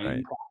your buying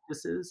Right.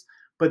 practices.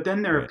 But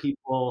then there are Right.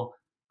 people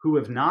who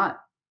have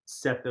not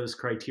set those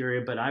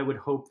criteria, but I would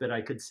hope that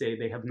I could say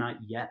they have not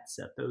yet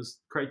set those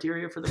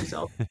criteria for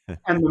themselves.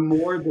 And the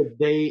more that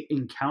they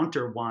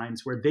encounter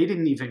wines where they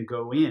didn't even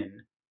go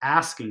in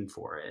asking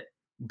for it,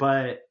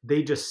 but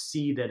they just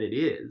see that it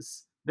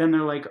is, then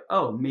they're like,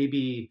 oh,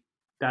 maybe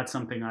that's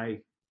something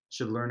I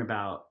should learn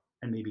about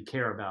and maybe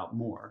care about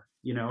more,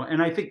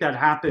 And I think that Yeah.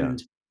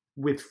 happened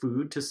with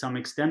food to some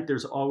extent.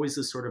 There's always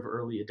a sort of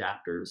early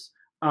adapters.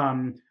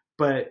 Um,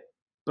 but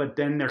but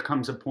then there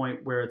comes a point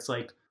where it's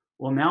like,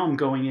 well, now I'm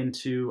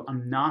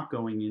not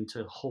going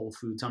into Whole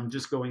Foods. I'm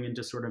just going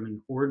into sort of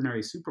an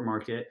ordinary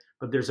supermarket,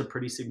 but there's a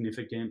pretty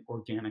significant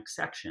organic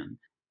section.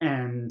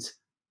 And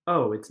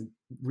oh, it's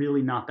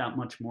really not that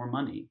much more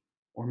money.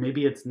 Or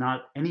maybe it's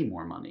not any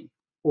more money.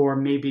 Or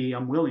maybe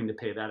I'm willing to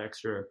pay that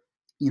extra,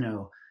 you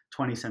know,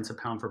 20 cents a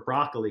pound for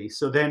broccoli.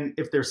 So then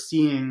if they're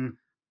seeing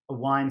a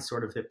wine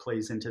sort of that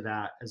plays into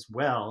that as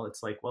well,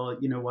 it's like, well,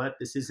 you know what?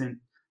 This isn't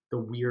the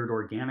weird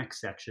organic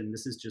section.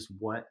 This is just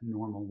what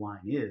normal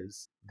wine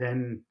is.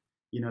 Then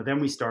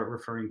we start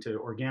referring to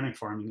organic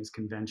farming as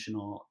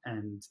conventional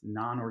and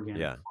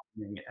non-organic Yeah.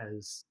 farming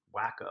as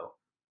wacko.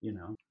 You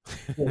know,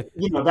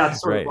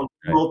 that's sort of Right. a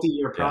Right.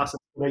 multi-year Yeah. process.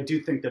 But I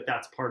do think that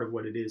that's part of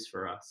what it is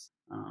for us.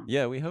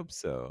 Yeah, we hope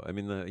so. I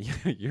mean,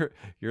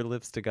 your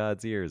lips to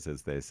God's ears,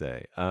 as they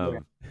say. Yeah.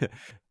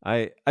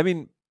 I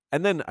mean,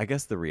 and then I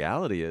guess the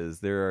reality is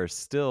there are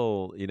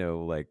still,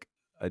 like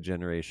a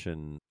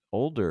generation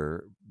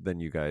older than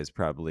you guys,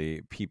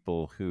 probably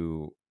people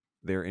who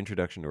their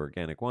introduction to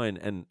organic wine,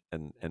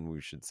 and we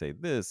should say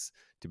this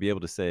to be able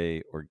to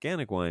say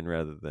organic wine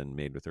rather than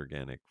made with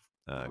organic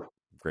uh,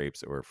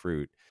 grapes or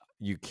fruit,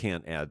 you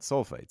can't add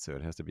sulfite, so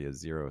it has to be a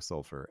zero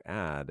sulfur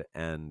add.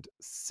 And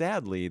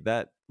sadly,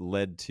 that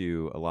led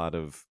to a lot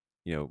of,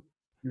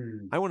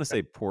 Mm. I want to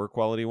say poor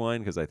quality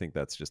wine because I think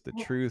that's just the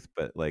truth.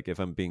 But like, if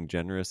I'm being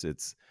generous,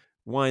 it's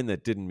wine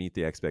that didn't meet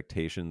the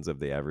expectations of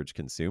the average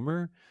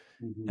consumer.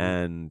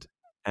 Mhm.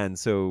 And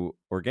so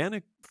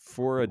organic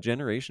for a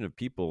generation of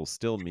people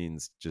still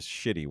means just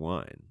shitty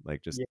wine,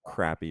 like just Yeah.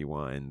 crappy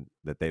wine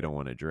that they don't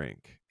want to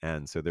drink.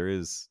 And so there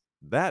is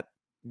that,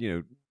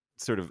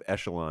 sort of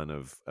echelon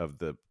of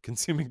the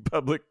consuming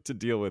public to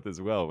deal with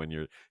as well when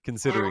you're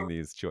considering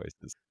these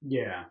choices.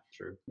 Yeah.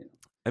 True. Yeah.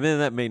 I mean,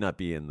 that may not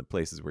be in the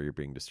places where you're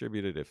being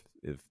distributed.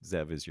 If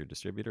Zev is your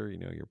distributor,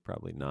 you're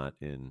probably not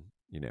in,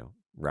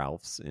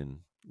 Ralph's in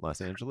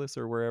Los Angeles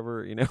or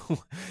wherever, Yeah.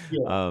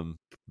 um,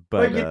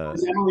 But but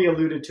as Emily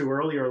alluded to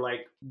earlier,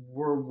 like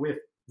we're with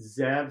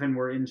Zev and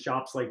we're in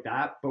shops like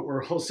that, but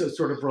we're also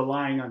sort of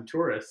relying on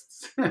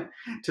tourists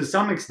to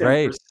some extent for,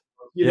 right.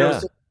 Yeah.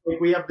 so like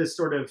we have this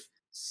sort of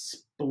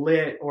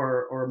split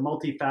or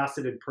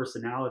multifaceted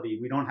personality.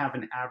 We don't have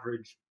an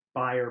average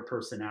buyer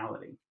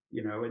personality.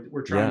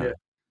 We're trying Yeah.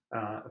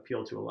 to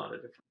appeal to a lot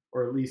of different,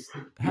 or at least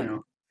Ha-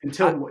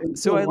 until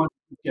so I one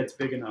gets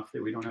big enough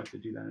that we don't have to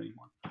do that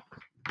anymore.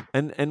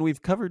 and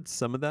we've covered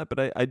some of that,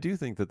 but I do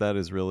think that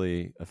is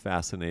really a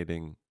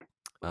fascinating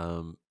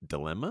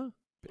dilemma.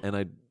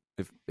 And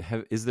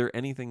is there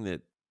anything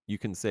that you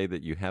can say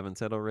that you haven't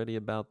said already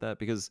about that?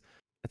 Because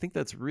I think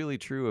that's really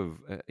true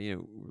of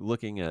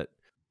looking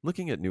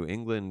at New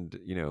England,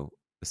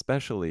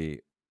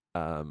 especially,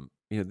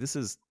 this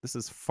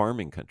is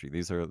farming country.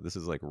 This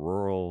is like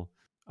rural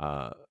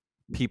uh,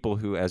 people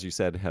who, as you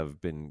said, have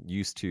been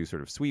used to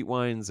sort of sweet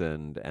wines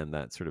and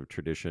that sort of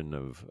tradition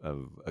of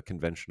a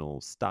conventional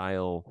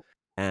style.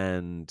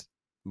 And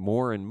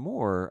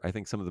more, I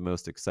think some of the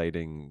most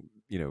exciting,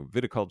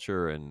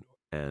 viticulture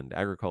and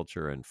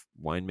agriculture and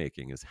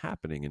winemaking is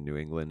happening in New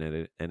England,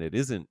 and it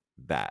isn't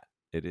that.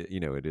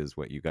 It is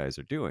what you guys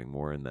are doing,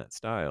 more in that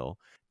style.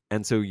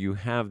 And so you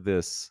have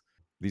these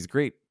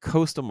great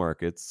coastal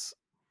markets,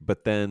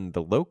 but then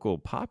the local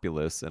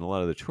populace and a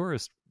lot of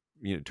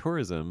the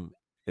tourism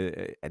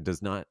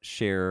does not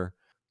share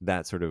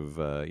that sort of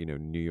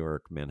New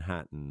York,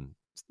 Manhattan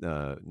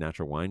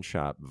natural wine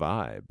shop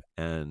vibe.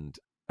 And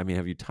I mean,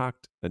 have you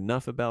talked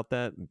enough about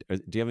that? Do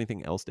you have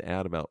anything else to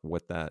add about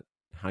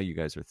how you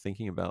guys are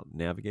thinking about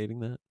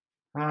navigating that?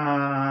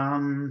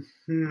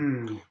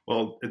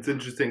 Well, it's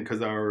interesting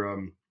because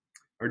our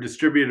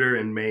distributor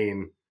in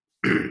Maine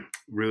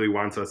really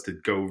wants us to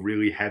go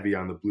really heavy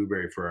on the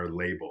blueberry for our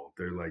label.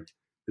 They're like,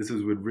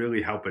 would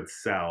really help it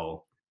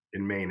sell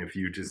in Maine if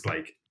you just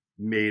like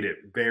made it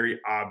very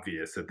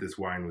obvious that this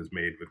wine was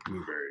made with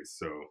blueberries.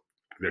 So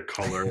the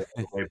color of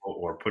the label,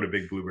 or put a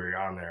big blueberry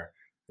on there.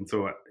 And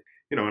so,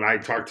 and I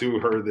talked to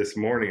her this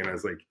morning, and I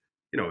was like,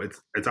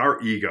 it's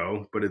our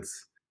ego, but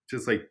it's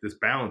just like this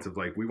balance of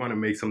like, we want to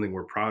make something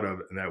we're proud of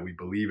and that we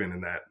believe in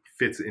and that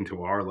fits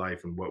into our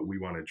life and what we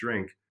want to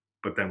drink.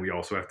 But then we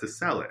also have to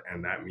sell it,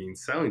 and that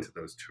means selling to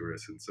those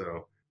tourists. And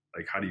so,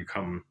 like, how do you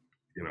come,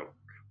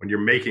 when you're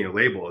making a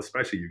label,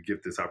 especially, you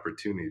get this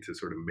opportunity to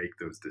sort of make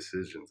those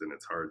decisions, and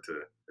it's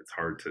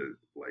hard to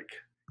like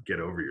get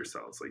over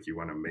yourselves. Like, you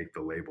want to make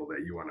the label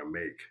that you want to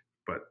make,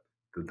 but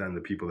then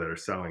the people that are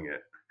selling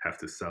it have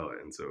to sell it,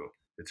 and so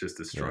it's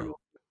just a struggle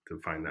to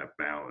find that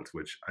balance,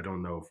 which I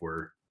don't know if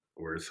we're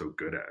so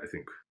good at. I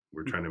think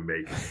we're trying to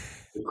make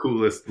the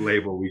coolest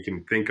label we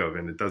can think of,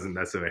 and it doesn't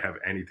necessarily have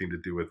anything to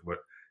do with what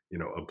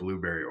a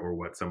blueberry or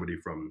what somebody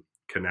from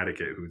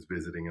Connecticut who's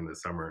visiting in the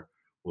summer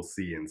will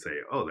see and say,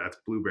 oh, that's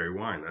blueberry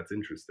wine, that's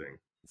interesting.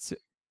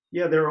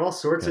 Yeah, there are all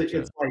sorts Gotcha.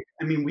 of, it's like,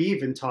 I mean, we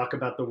even talk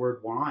about the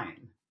word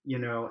wine,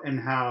 and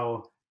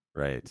how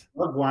Right.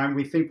 love wine,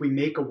 we think we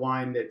make a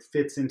wine that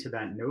fits into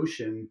that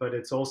notion, but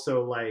it's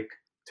also like,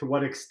 to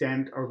what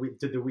extent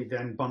do we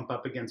then bump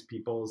up against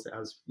people's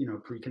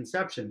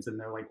preconceptions, and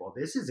they're like, well,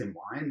 this isn't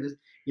wine,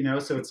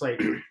 so it's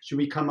like, should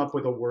we come up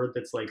with a word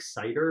that's like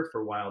cider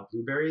for wild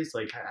blueberries?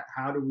 Like,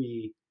 how do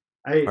we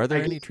Are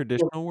there any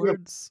traditional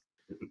words?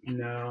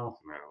 No.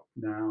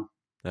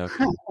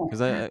 Okay,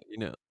 because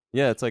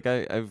yeah, it's like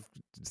I've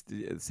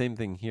same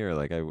thing here.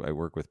 Like I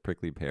work with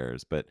prickly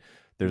pears, but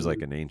there's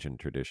like an ancient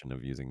tradition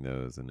of using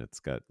those, and it's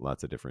got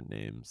lots of different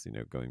names.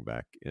 Going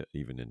back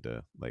even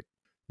into like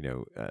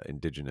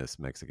indigenous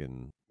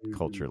Mexican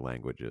culture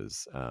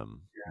languages.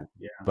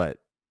 But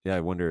yeah, I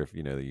wonder if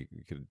you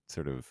could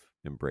sort of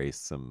embrace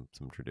some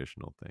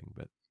traditional thing,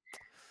 but.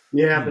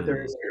 Yeah, but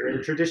there is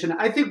a tradition.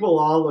 I think we'll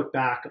all look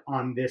back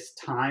on this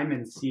time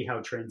and see how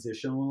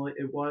transitional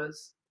it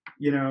was,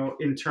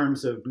 in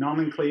terms of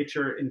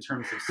nomenclature, in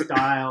terms of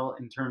style,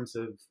 in terms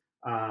of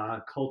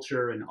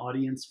culture and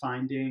audience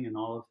finding and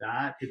all of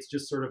that. It's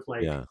just sort of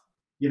like, Yeah.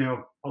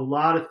 A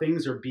lot of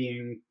things are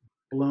being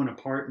blown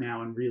apart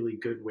now in really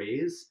good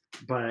ways,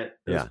 but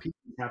those people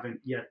haven't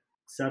yet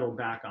settled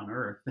back on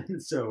Earth.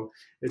 And so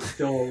it's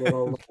still a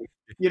little,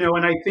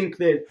 and I think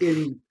that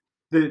in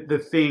the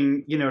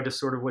thing, to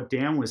sort of what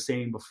Dan was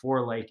saying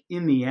before, like,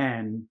 in the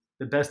end,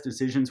 the best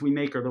decisions we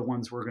make are the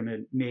ones we're going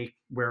to make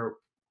where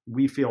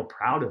we feel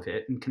proud of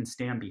it and can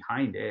stand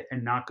behind it,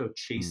 and not go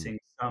chasing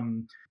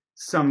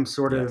some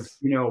sort of,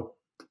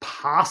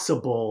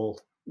 possible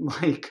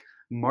like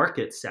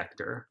market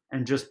sector,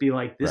 and just be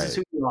like, this is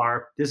who we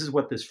are. This is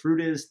what this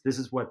fruit is. This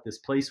is what this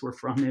place we're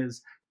from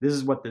is. This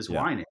is what this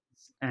wine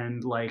is.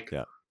 And like,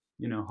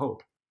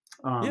 hope.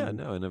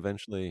 And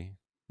eventually,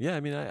 I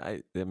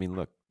mean,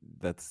 look,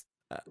 that's,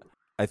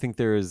 I think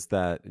there is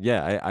that.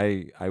 Yeah,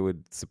 I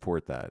would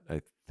support that.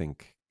 I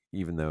think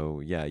even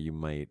though, you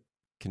might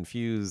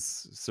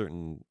confuse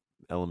certain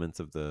elements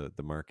of the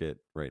market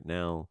right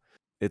now,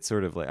 it's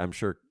sort of like, I'm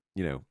sure,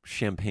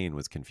 champagne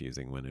was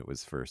confusing when it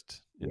was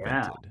first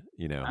invented,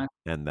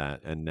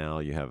 and now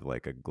you have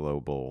like a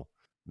global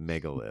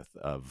megalith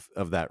of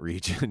that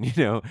region,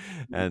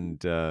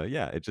 and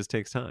it just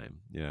takes time,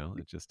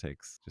 it just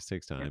takes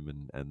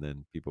time, and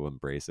then people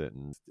embrace it,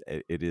 and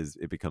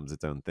it becomes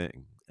its own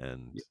thing,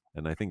 and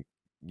I think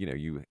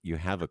you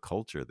have a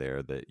culture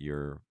there that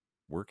you're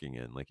working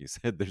in. Like you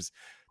said, there's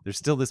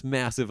still this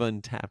massive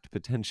untapped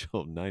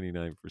potential,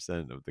 99%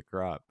 of the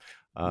crop,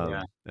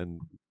 and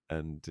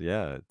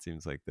it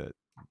seems like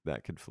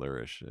that could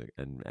flourish,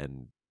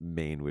 and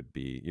Maine would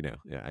be,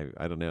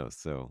 I don't know,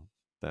 so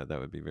that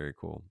would be very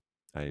cool.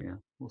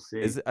 We'll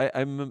see.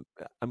 I'm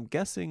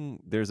guessing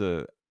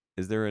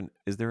is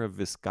there a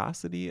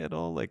viscosity at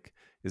all? Like,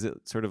 is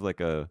it sort of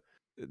like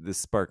this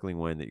sparkling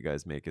wine that you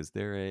guys make? Is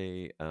there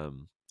a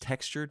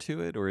texture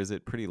to it, or is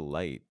it pretty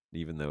light,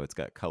 even though it's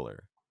got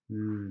color?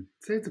 I'd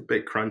say it's a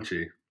bit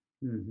crunchy,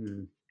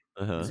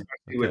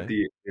 especially with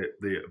the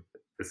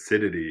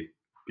acidity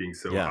being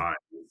so high.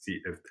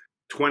 If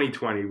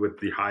 2020 with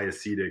the high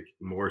acidic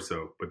more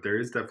so, but there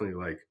is definitely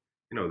like,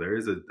 there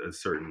is a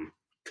certain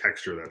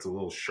texture that's a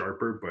little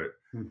sharper, but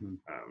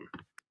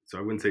so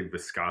I wouldn't say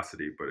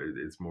viscosity, but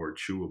it's more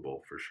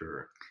chewable for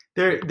sure.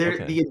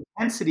 The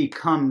intensity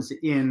comes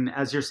in,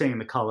 as you're saying,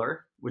 the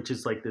color, which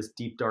is like this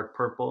deep dark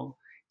purple,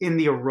 in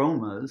the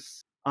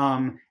aromas,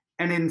 and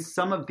in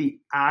some of the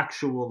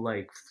actual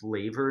like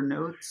flavor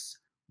notes,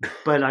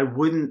 but I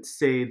wouldn't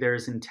say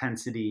there's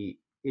intensity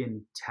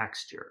in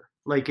texture.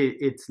 Like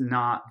it's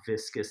not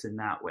viscous in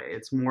that way.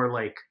 It's more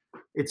like,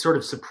 it's sort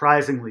of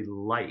surprisingly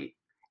light.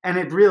 And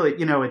it really,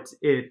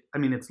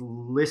 it's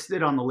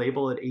listed on the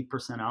label at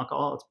 8%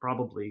 alcohol. It's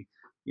probably,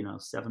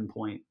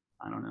 7.8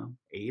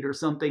 or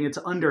something. It's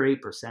under 8%.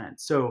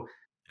 So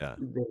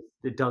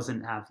it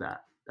doesn't have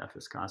that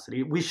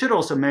viscosity. We should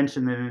also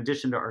mention that in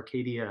addition to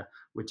Arcadia,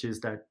 which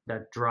is that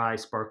dry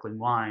sparkling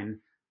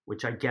wine,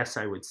 which I guess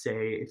I would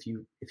say, if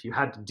you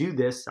had to do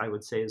this, I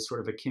would say is sort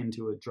of akin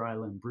to a dry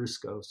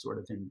Lambrusco, sort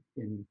of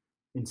in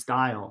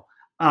style.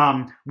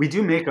 We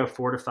do make a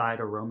fortified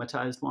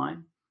aromatized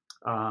wine,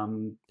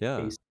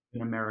 Yeah. based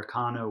in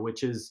Americano,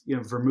 which is,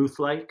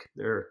 vermouth-like.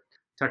 There are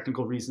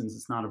technical reasons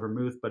it's not a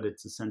vermouth, but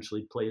it's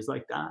essentially plays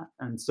like that.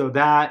 And so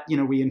that,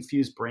 we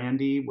infuse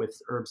brandy with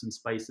herbs and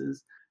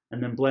spices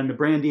and then blend the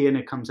brandy and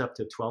it comes up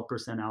to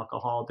 12%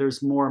 alcohol.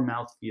 There's more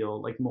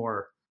mouthfeel, like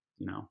more,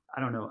 I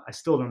don't know. I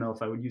still don't know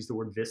if I would use the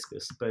word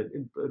viscous, but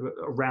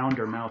a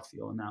rounder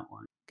mouthfeel in that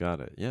one.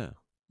 Got it. Yeah.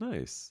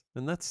 Nice.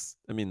 And that's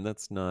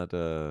not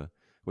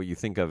what you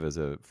think of as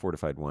a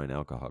fortified wine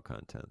alcohol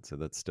content. So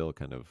that's still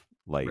kind of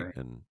light Right.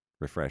 and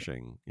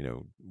refreshing,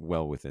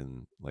 well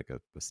within like a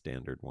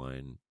standard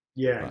wine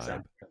Yeah, vibe.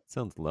 exactly.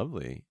 Sounds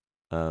lovely.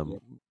 Yeah.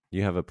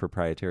 You have a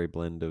proprietary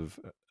blend of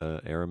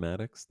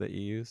aromatics that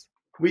you use?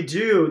 We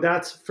do.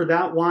 That's for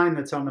that wine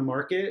that's on the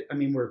market. I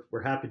mean,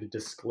 we're happy to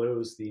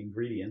disclose the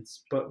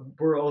ingredients, but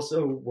we're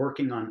also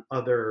working on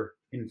other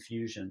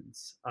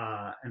infusions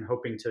and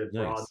hoping to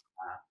broaden Nice.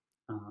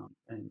 that.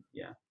 And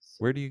yeah. So.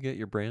 Where do you get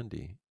your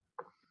brandy?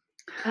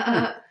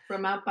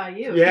 From out by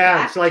you.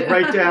 Yeah, it's like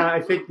right down.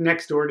 I think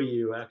next door to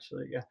you,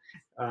 actually. Yeah.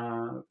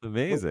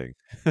 Amazing.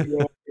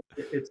 Yeah,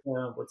 it's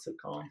what's it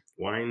called?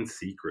 Wine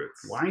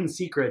Secrets. Wine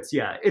Secrets.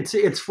 Yeah,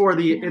 it's for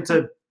the it's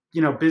a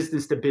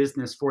business to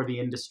business for the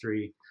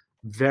industry.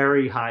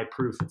 Very high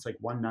proof. It's like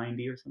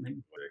 190 or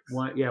something.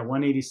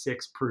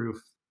 186 proof,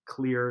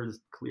 clear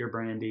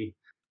brandy.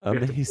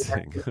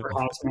 Amazing. For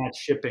hazmat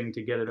shipping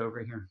to get it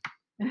over here.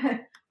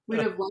 We'd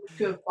have loved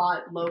to have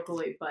bought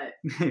locally, but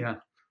Yeah.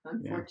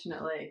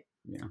 unfortunately.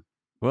 Yeah.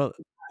 Well,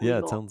 yeah,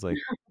 it sounds like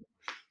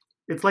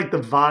it's like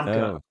the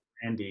vodka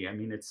brandy. I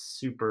mean, it's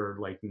super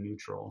like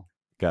neutral.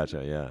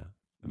 Gotcha. Yeah.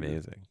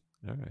 Amazing.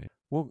 All right.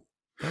 Well,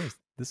 guys,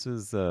 this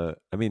was,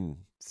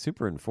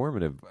 super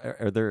informative.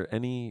 Are there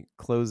any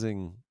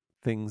closing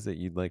things that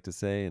you'd like to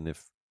say? And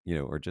if,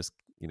 or just,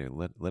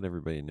 let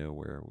everybody know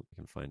where we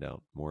can find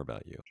out more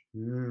about you.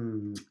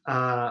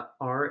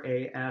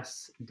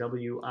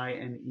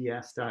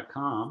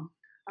 RASWINES.com.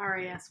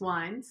 RAS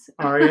Wines.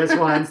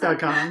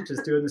 RASWines.com.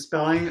 Just doing the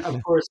spelling.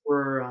 Of course,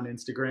 we're on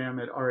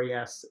Instagram at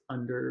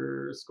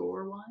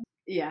RAS_wine.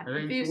 Yeah.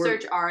 If you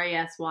search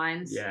RAS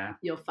Wines,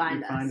 you'll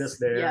find us. Find us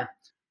there. Yeah.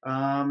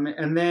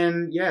 And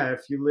then,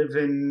 if you live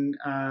in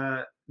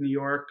New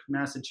York,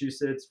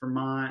 Massachusetts,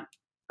 Vermont,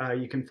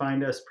 you can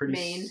find us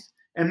Maine.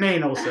 And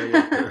Maine also,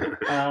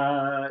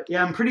 yeah.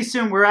 And pretty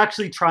soon we're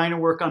actually trying to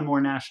work on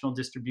more national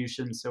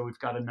distribution. So we've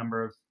got a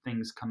number of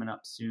things coming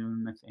up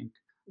soon, I think.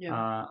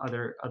 Yeah.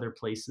 Other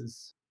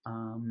places.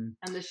 And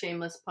the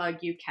shameless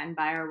plug, you can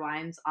buy our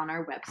wines on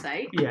our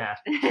website. Yeah,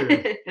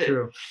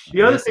 true.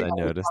 The other thing I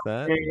noticed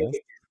that.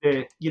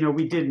 We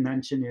did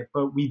mention it,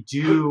 but we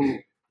do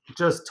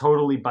just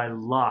totally by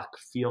luck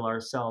feel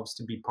ourselves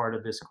to be part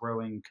of this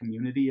growing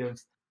community of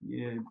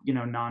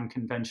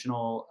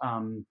non-conventional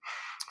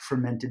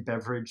fermented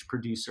beverage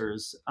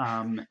producers.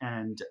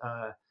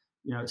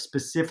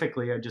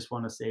 Specifically, I just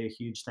want to say a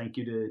huge thank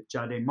you to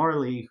Jade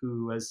Marley,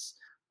 who has,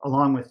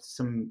 along with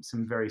some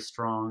very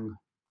strong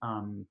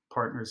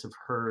partners of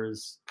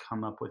hers,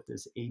 come up with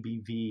this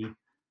ABV,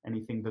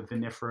 anything but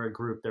vinifera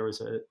group. There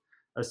was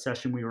a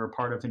session we were a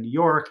part of in New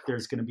York.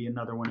 There's going to be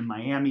another one in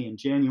Miami in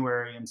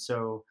January. And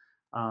so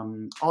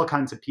all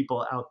kinds of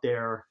people out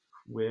there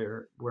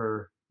we're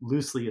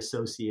loosely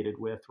associated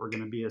with. We're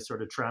going to be a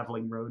sort of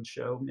traveling road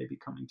show, maybe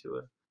coming to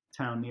a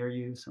town near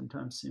you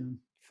sometime soon.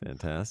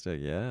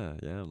 Fantastic. Yeah.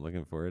 I'm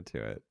looking forward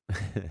to it.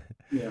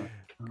 Yeah.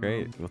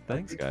 Great. Well,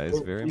 thanks, guys,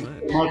 very much.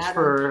 Thank you so much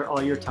for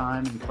all your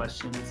time and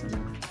questions and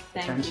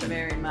attention. Thank you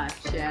very much.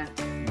 Yeah.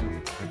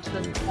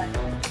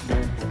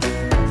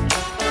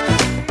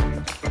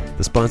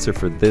 The sponsor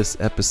for this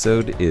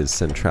episode is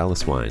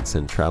Centralis Wine.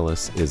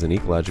 Centralis is an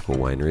ecological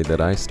winery that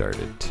I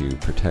started to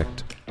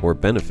protect or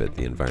benefit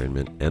the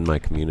environment and my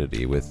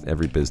community with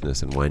every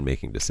business and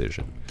winemaking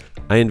decision.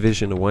 I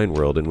envision a wine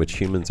world in which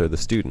humans are the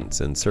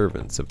students and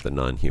servants of the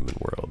non-human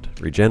world,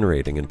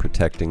 regenerating and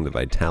protecting the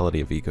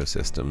vitality of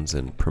ecosystems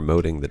and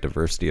promoting the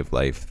diversity of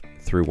life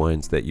through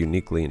wines that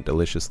uniquely and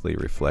deliciously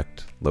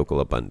reflect local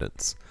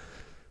abundance.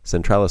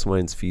 Centralis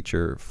wines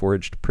feature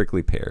foraged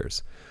prickly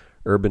pears,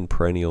 urban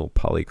perennial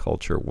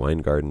polyculture wine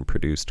garden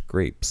produced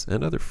grapes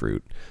and other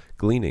fruit,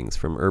 gleanings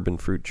from urban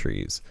fruit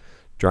trees,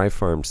 dry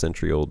farmed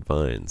century-old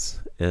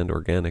vines, and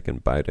organic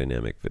and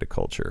biodynamic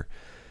viticulture.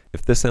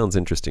 If this sounds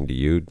interesting to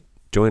you,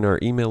 join our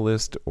email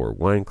list or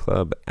wine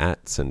club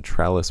at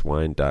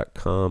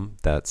centraliswine.com.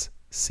 That's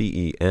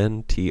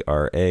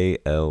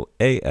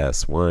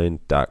CENTRALAS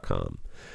wine.com.